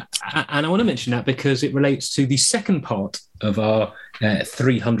 And I want to mention that because it relates to the second part of our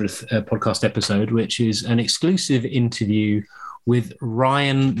 300th podcast episode, which is an exclusive interview with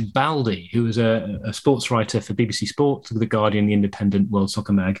Ryan Baldy, who is a sports writer for BBC Sport, The Guardian, The Independent, World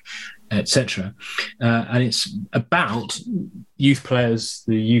Soccer Mag, etc. And it's about youth players,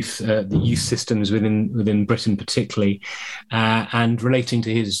 the youth systems within Britain particularly, and relating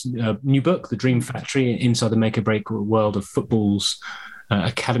to his new book, The Dream Factory, Inside the Make or Break World of Football's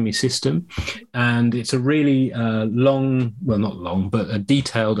academy system, and it's a really long, well, not long, but a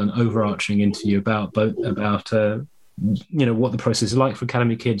detailed and overarching interview about what the process is like for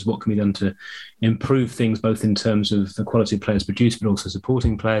academy kids, what can be done to improve things, both in terms of the quality of players produced, but also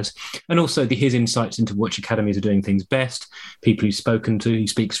supporting players, and also his insights into which academies are doing things best, people he's spoken to. He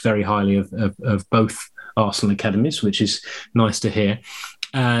speaks very highly of both Arsenal academies, which is nice to hear.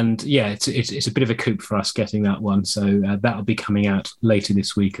 And yeah, it's a bit of a coup for us getting that one. So that'll be coming out later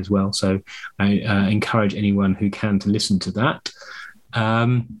this week as well. So I encourage anyone who can to listen to that.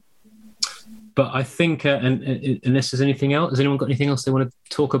 But I think, unless there's anything else, has anyone got anything else they want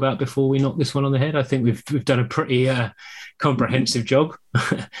to talk about before we knock this one on the head? I think we've done a pretty comprehensive job.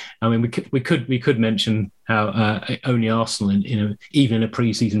 I mean, we could mention how only Arsenal, even in a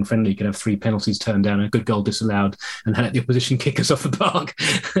pre-season friendly, could have 3 penalties turned down, a good goal disallowed, and let the opposition kick us off the park.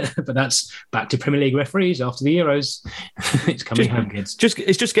 But that's back to Premier League referees after the Euros. It's coming home, kids.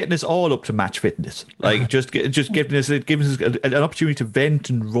 It's just getting us all up to match fitness. Like just giving us an opportunity to vent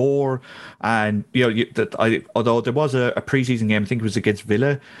and roar. And although there was a pre-season game, I think it was against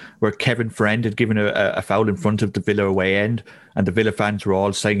Villa, where Kevin Friend had given a foul in front of the Villa away end, and the Villa fans were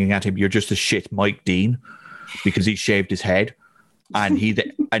all singing at him, "You're just a shit Mike Dean," because he shaved his head, and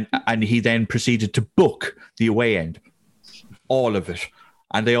he then proceeded to book the away end, all of it.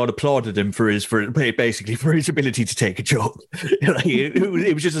 And they all applauded him for his ability to take a joke.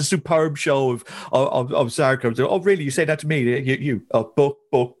 It was just a superb show of sarcasm. Oh, really? You say that to me? You book,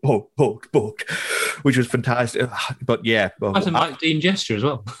 which was fantastic. But yeah, that's a Mike Dean gesture as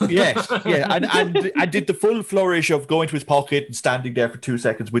well. Yes, yeah, and I did the full flourish of going to his pocket and standing there for 2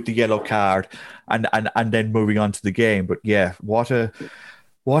 seconds with the yellow card, and then moving on to the game. But yeah, what a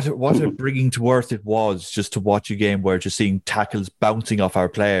bringing to earth it was just to watch a game where just seeing tackles bouncing off our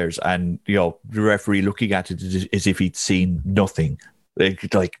players, and the referee looking at it as if he'd seen nothing,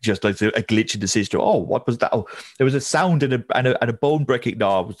 just like a glitch in the system. Oh, what was that? Oh, there was a sound and a bone breaking.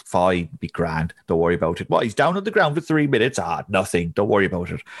 No, it was fine. Be grand. Don't worry about it. What? He's down on the ground for 3 minutes. Nothing. Don't worry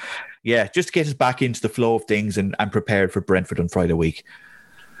about it. Yeah, just to get us back into the flow of things and prepared for Brentford on Friday week.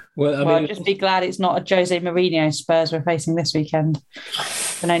 Well, I'll just be glad it's not a Jose Mourinho Spurs we're facing this weekend. I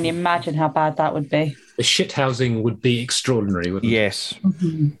can only imagine how bad that would be. The shithousing would be extraordinary, wouldn't it? Yes.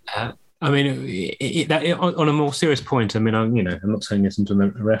 Mm-hmm. I mean, on a more serious point, I mean, I'm not saying this into a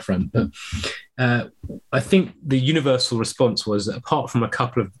referendum, but I think the universal response was that apart from a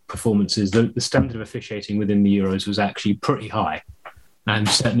couple of performances, the standard of officiating within the Euros was actually pretty high. And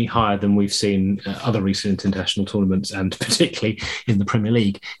certainly higher than we've seen other recent international tournaments, and particularly in the Premier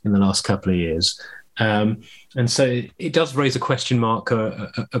League in the last couple of years. And so it does raise a question mark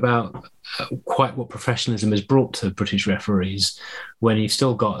about quite what professionalism has brought to British referees, when you've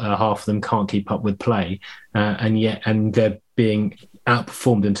still got half of them can't keep up with play, and they're being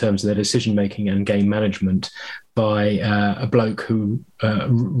outperformed in terms of their decision making and game management by a bloke who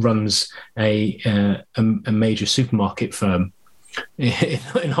runs a major supermarket firm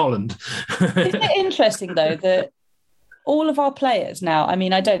in Holland. Isn't it interesting though that all of our players now, I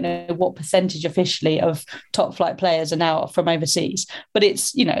mean, I don't know what percentage officially of top flight players are now from overseas, but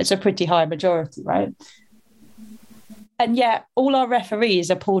it's a pretty high majority, right? And yet all our referees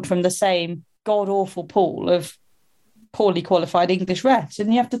are pulled from the same god awful pool of poorly qualified English refs,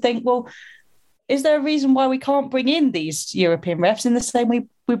 and you have to think, well, is there a reason why we can't bring in these European refs in the same way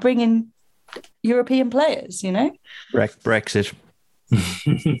we bring in European players, Brexit.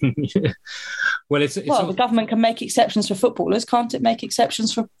 Well, the government can make exceptions for footballers. Can't it make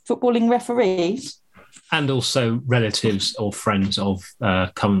exceptions for footballing referees? And also relatives or friends of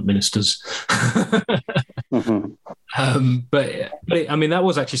current ministers. Mm-hmm. But I mean, that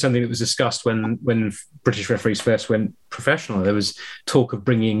was actually something that was discussed when British referees first went professional. There was talk of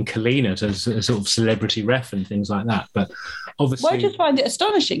bringing Kalina as a sort of celebrity ref and things like that. But obviously, well, I just find it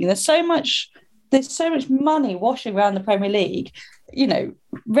astonishing. There's so much money washing around the Premier League.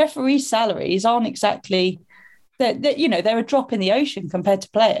 Referee salaries aren't exactly they're a drop in the ocean compared to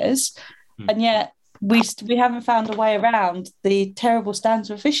players, and yet we haven't found a way around the terrible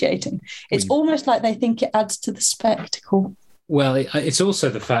standards of officiating. It's almost like they think it adds to the spectacle. Well, it's also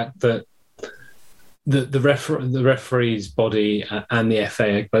the fact that the referees body and the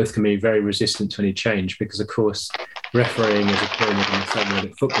FA both can be very resistant to any change, because of course refereeing is a pyramid in the same way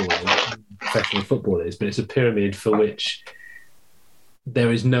that professional football is, but it's a pyramid for which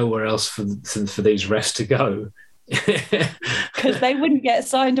there is nowhere else for these refs to go. Because they wouldn't get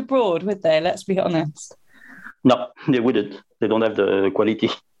signed abroad, would they? Let's be honest. No, they wouldn't. They don't have the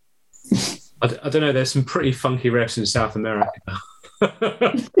quality. I don't know. There's some pretty funky refs in South America.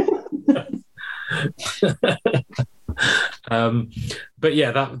 But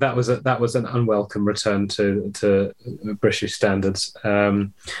yeah, that was an unwelcome return to British standards,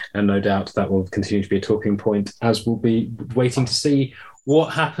 and no doubt that will continue to be a talking point, as we'll be waiting to see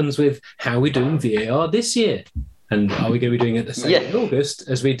what happens with how we're doing VAR this year, and are we going to be doing it the same in August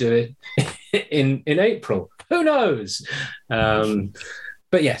as we do it in April? Who knows?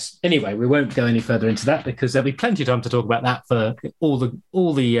 But yes, anyway, we won't go any further into that because there'll be plenty of time to talk about that for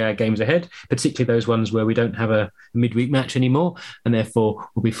all the games ahead, particularly those ones where we don't have a midweek match anymore, and therefore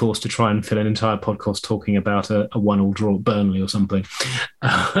we'll be forced to try and fill an entire podcast talking about a 1-1 draw at Burnley or something.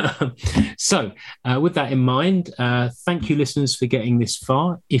 So, with that in mind, thank you, listeners, for getting this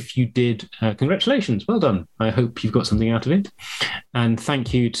far. If you did, congratulations, well done. I hope you've got something out of it. And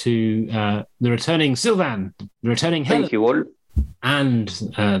thank you to the returning Sylvain, the returning Helen. Thank you all. And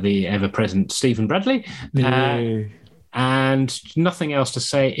the ever-present Stephen Bradley. And nothing else to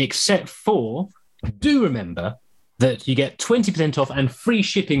say except for, do remember that you get 20% off and free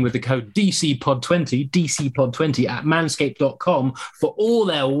shipping with the code DCPod20 at manscaped.com for all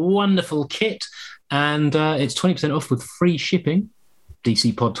their wonderful kit. And it's 20% off with free shipping,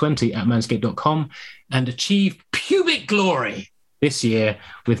 DCPod20 at manscaped.com, and achieve pubic glory this year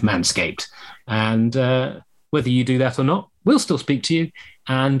with Manscaped. And whether you do that or not, we'll still speak to you,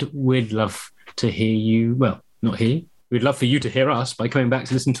 and we'd love to hear you. Well, not hear you. We'd love for you to hear us by coming back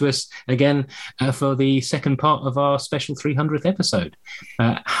to listen to us again for the second part of our special 300th episode.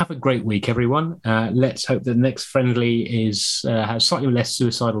 Have a great week, everyone. Let's hope that the next friendly has slightly less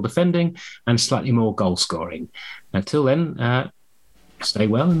suicidal defending and slightly more goal scoring. Until then, stay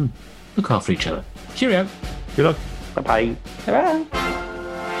well and look after each other. Cheerio. Good luck. Bye-bye. Hurrah.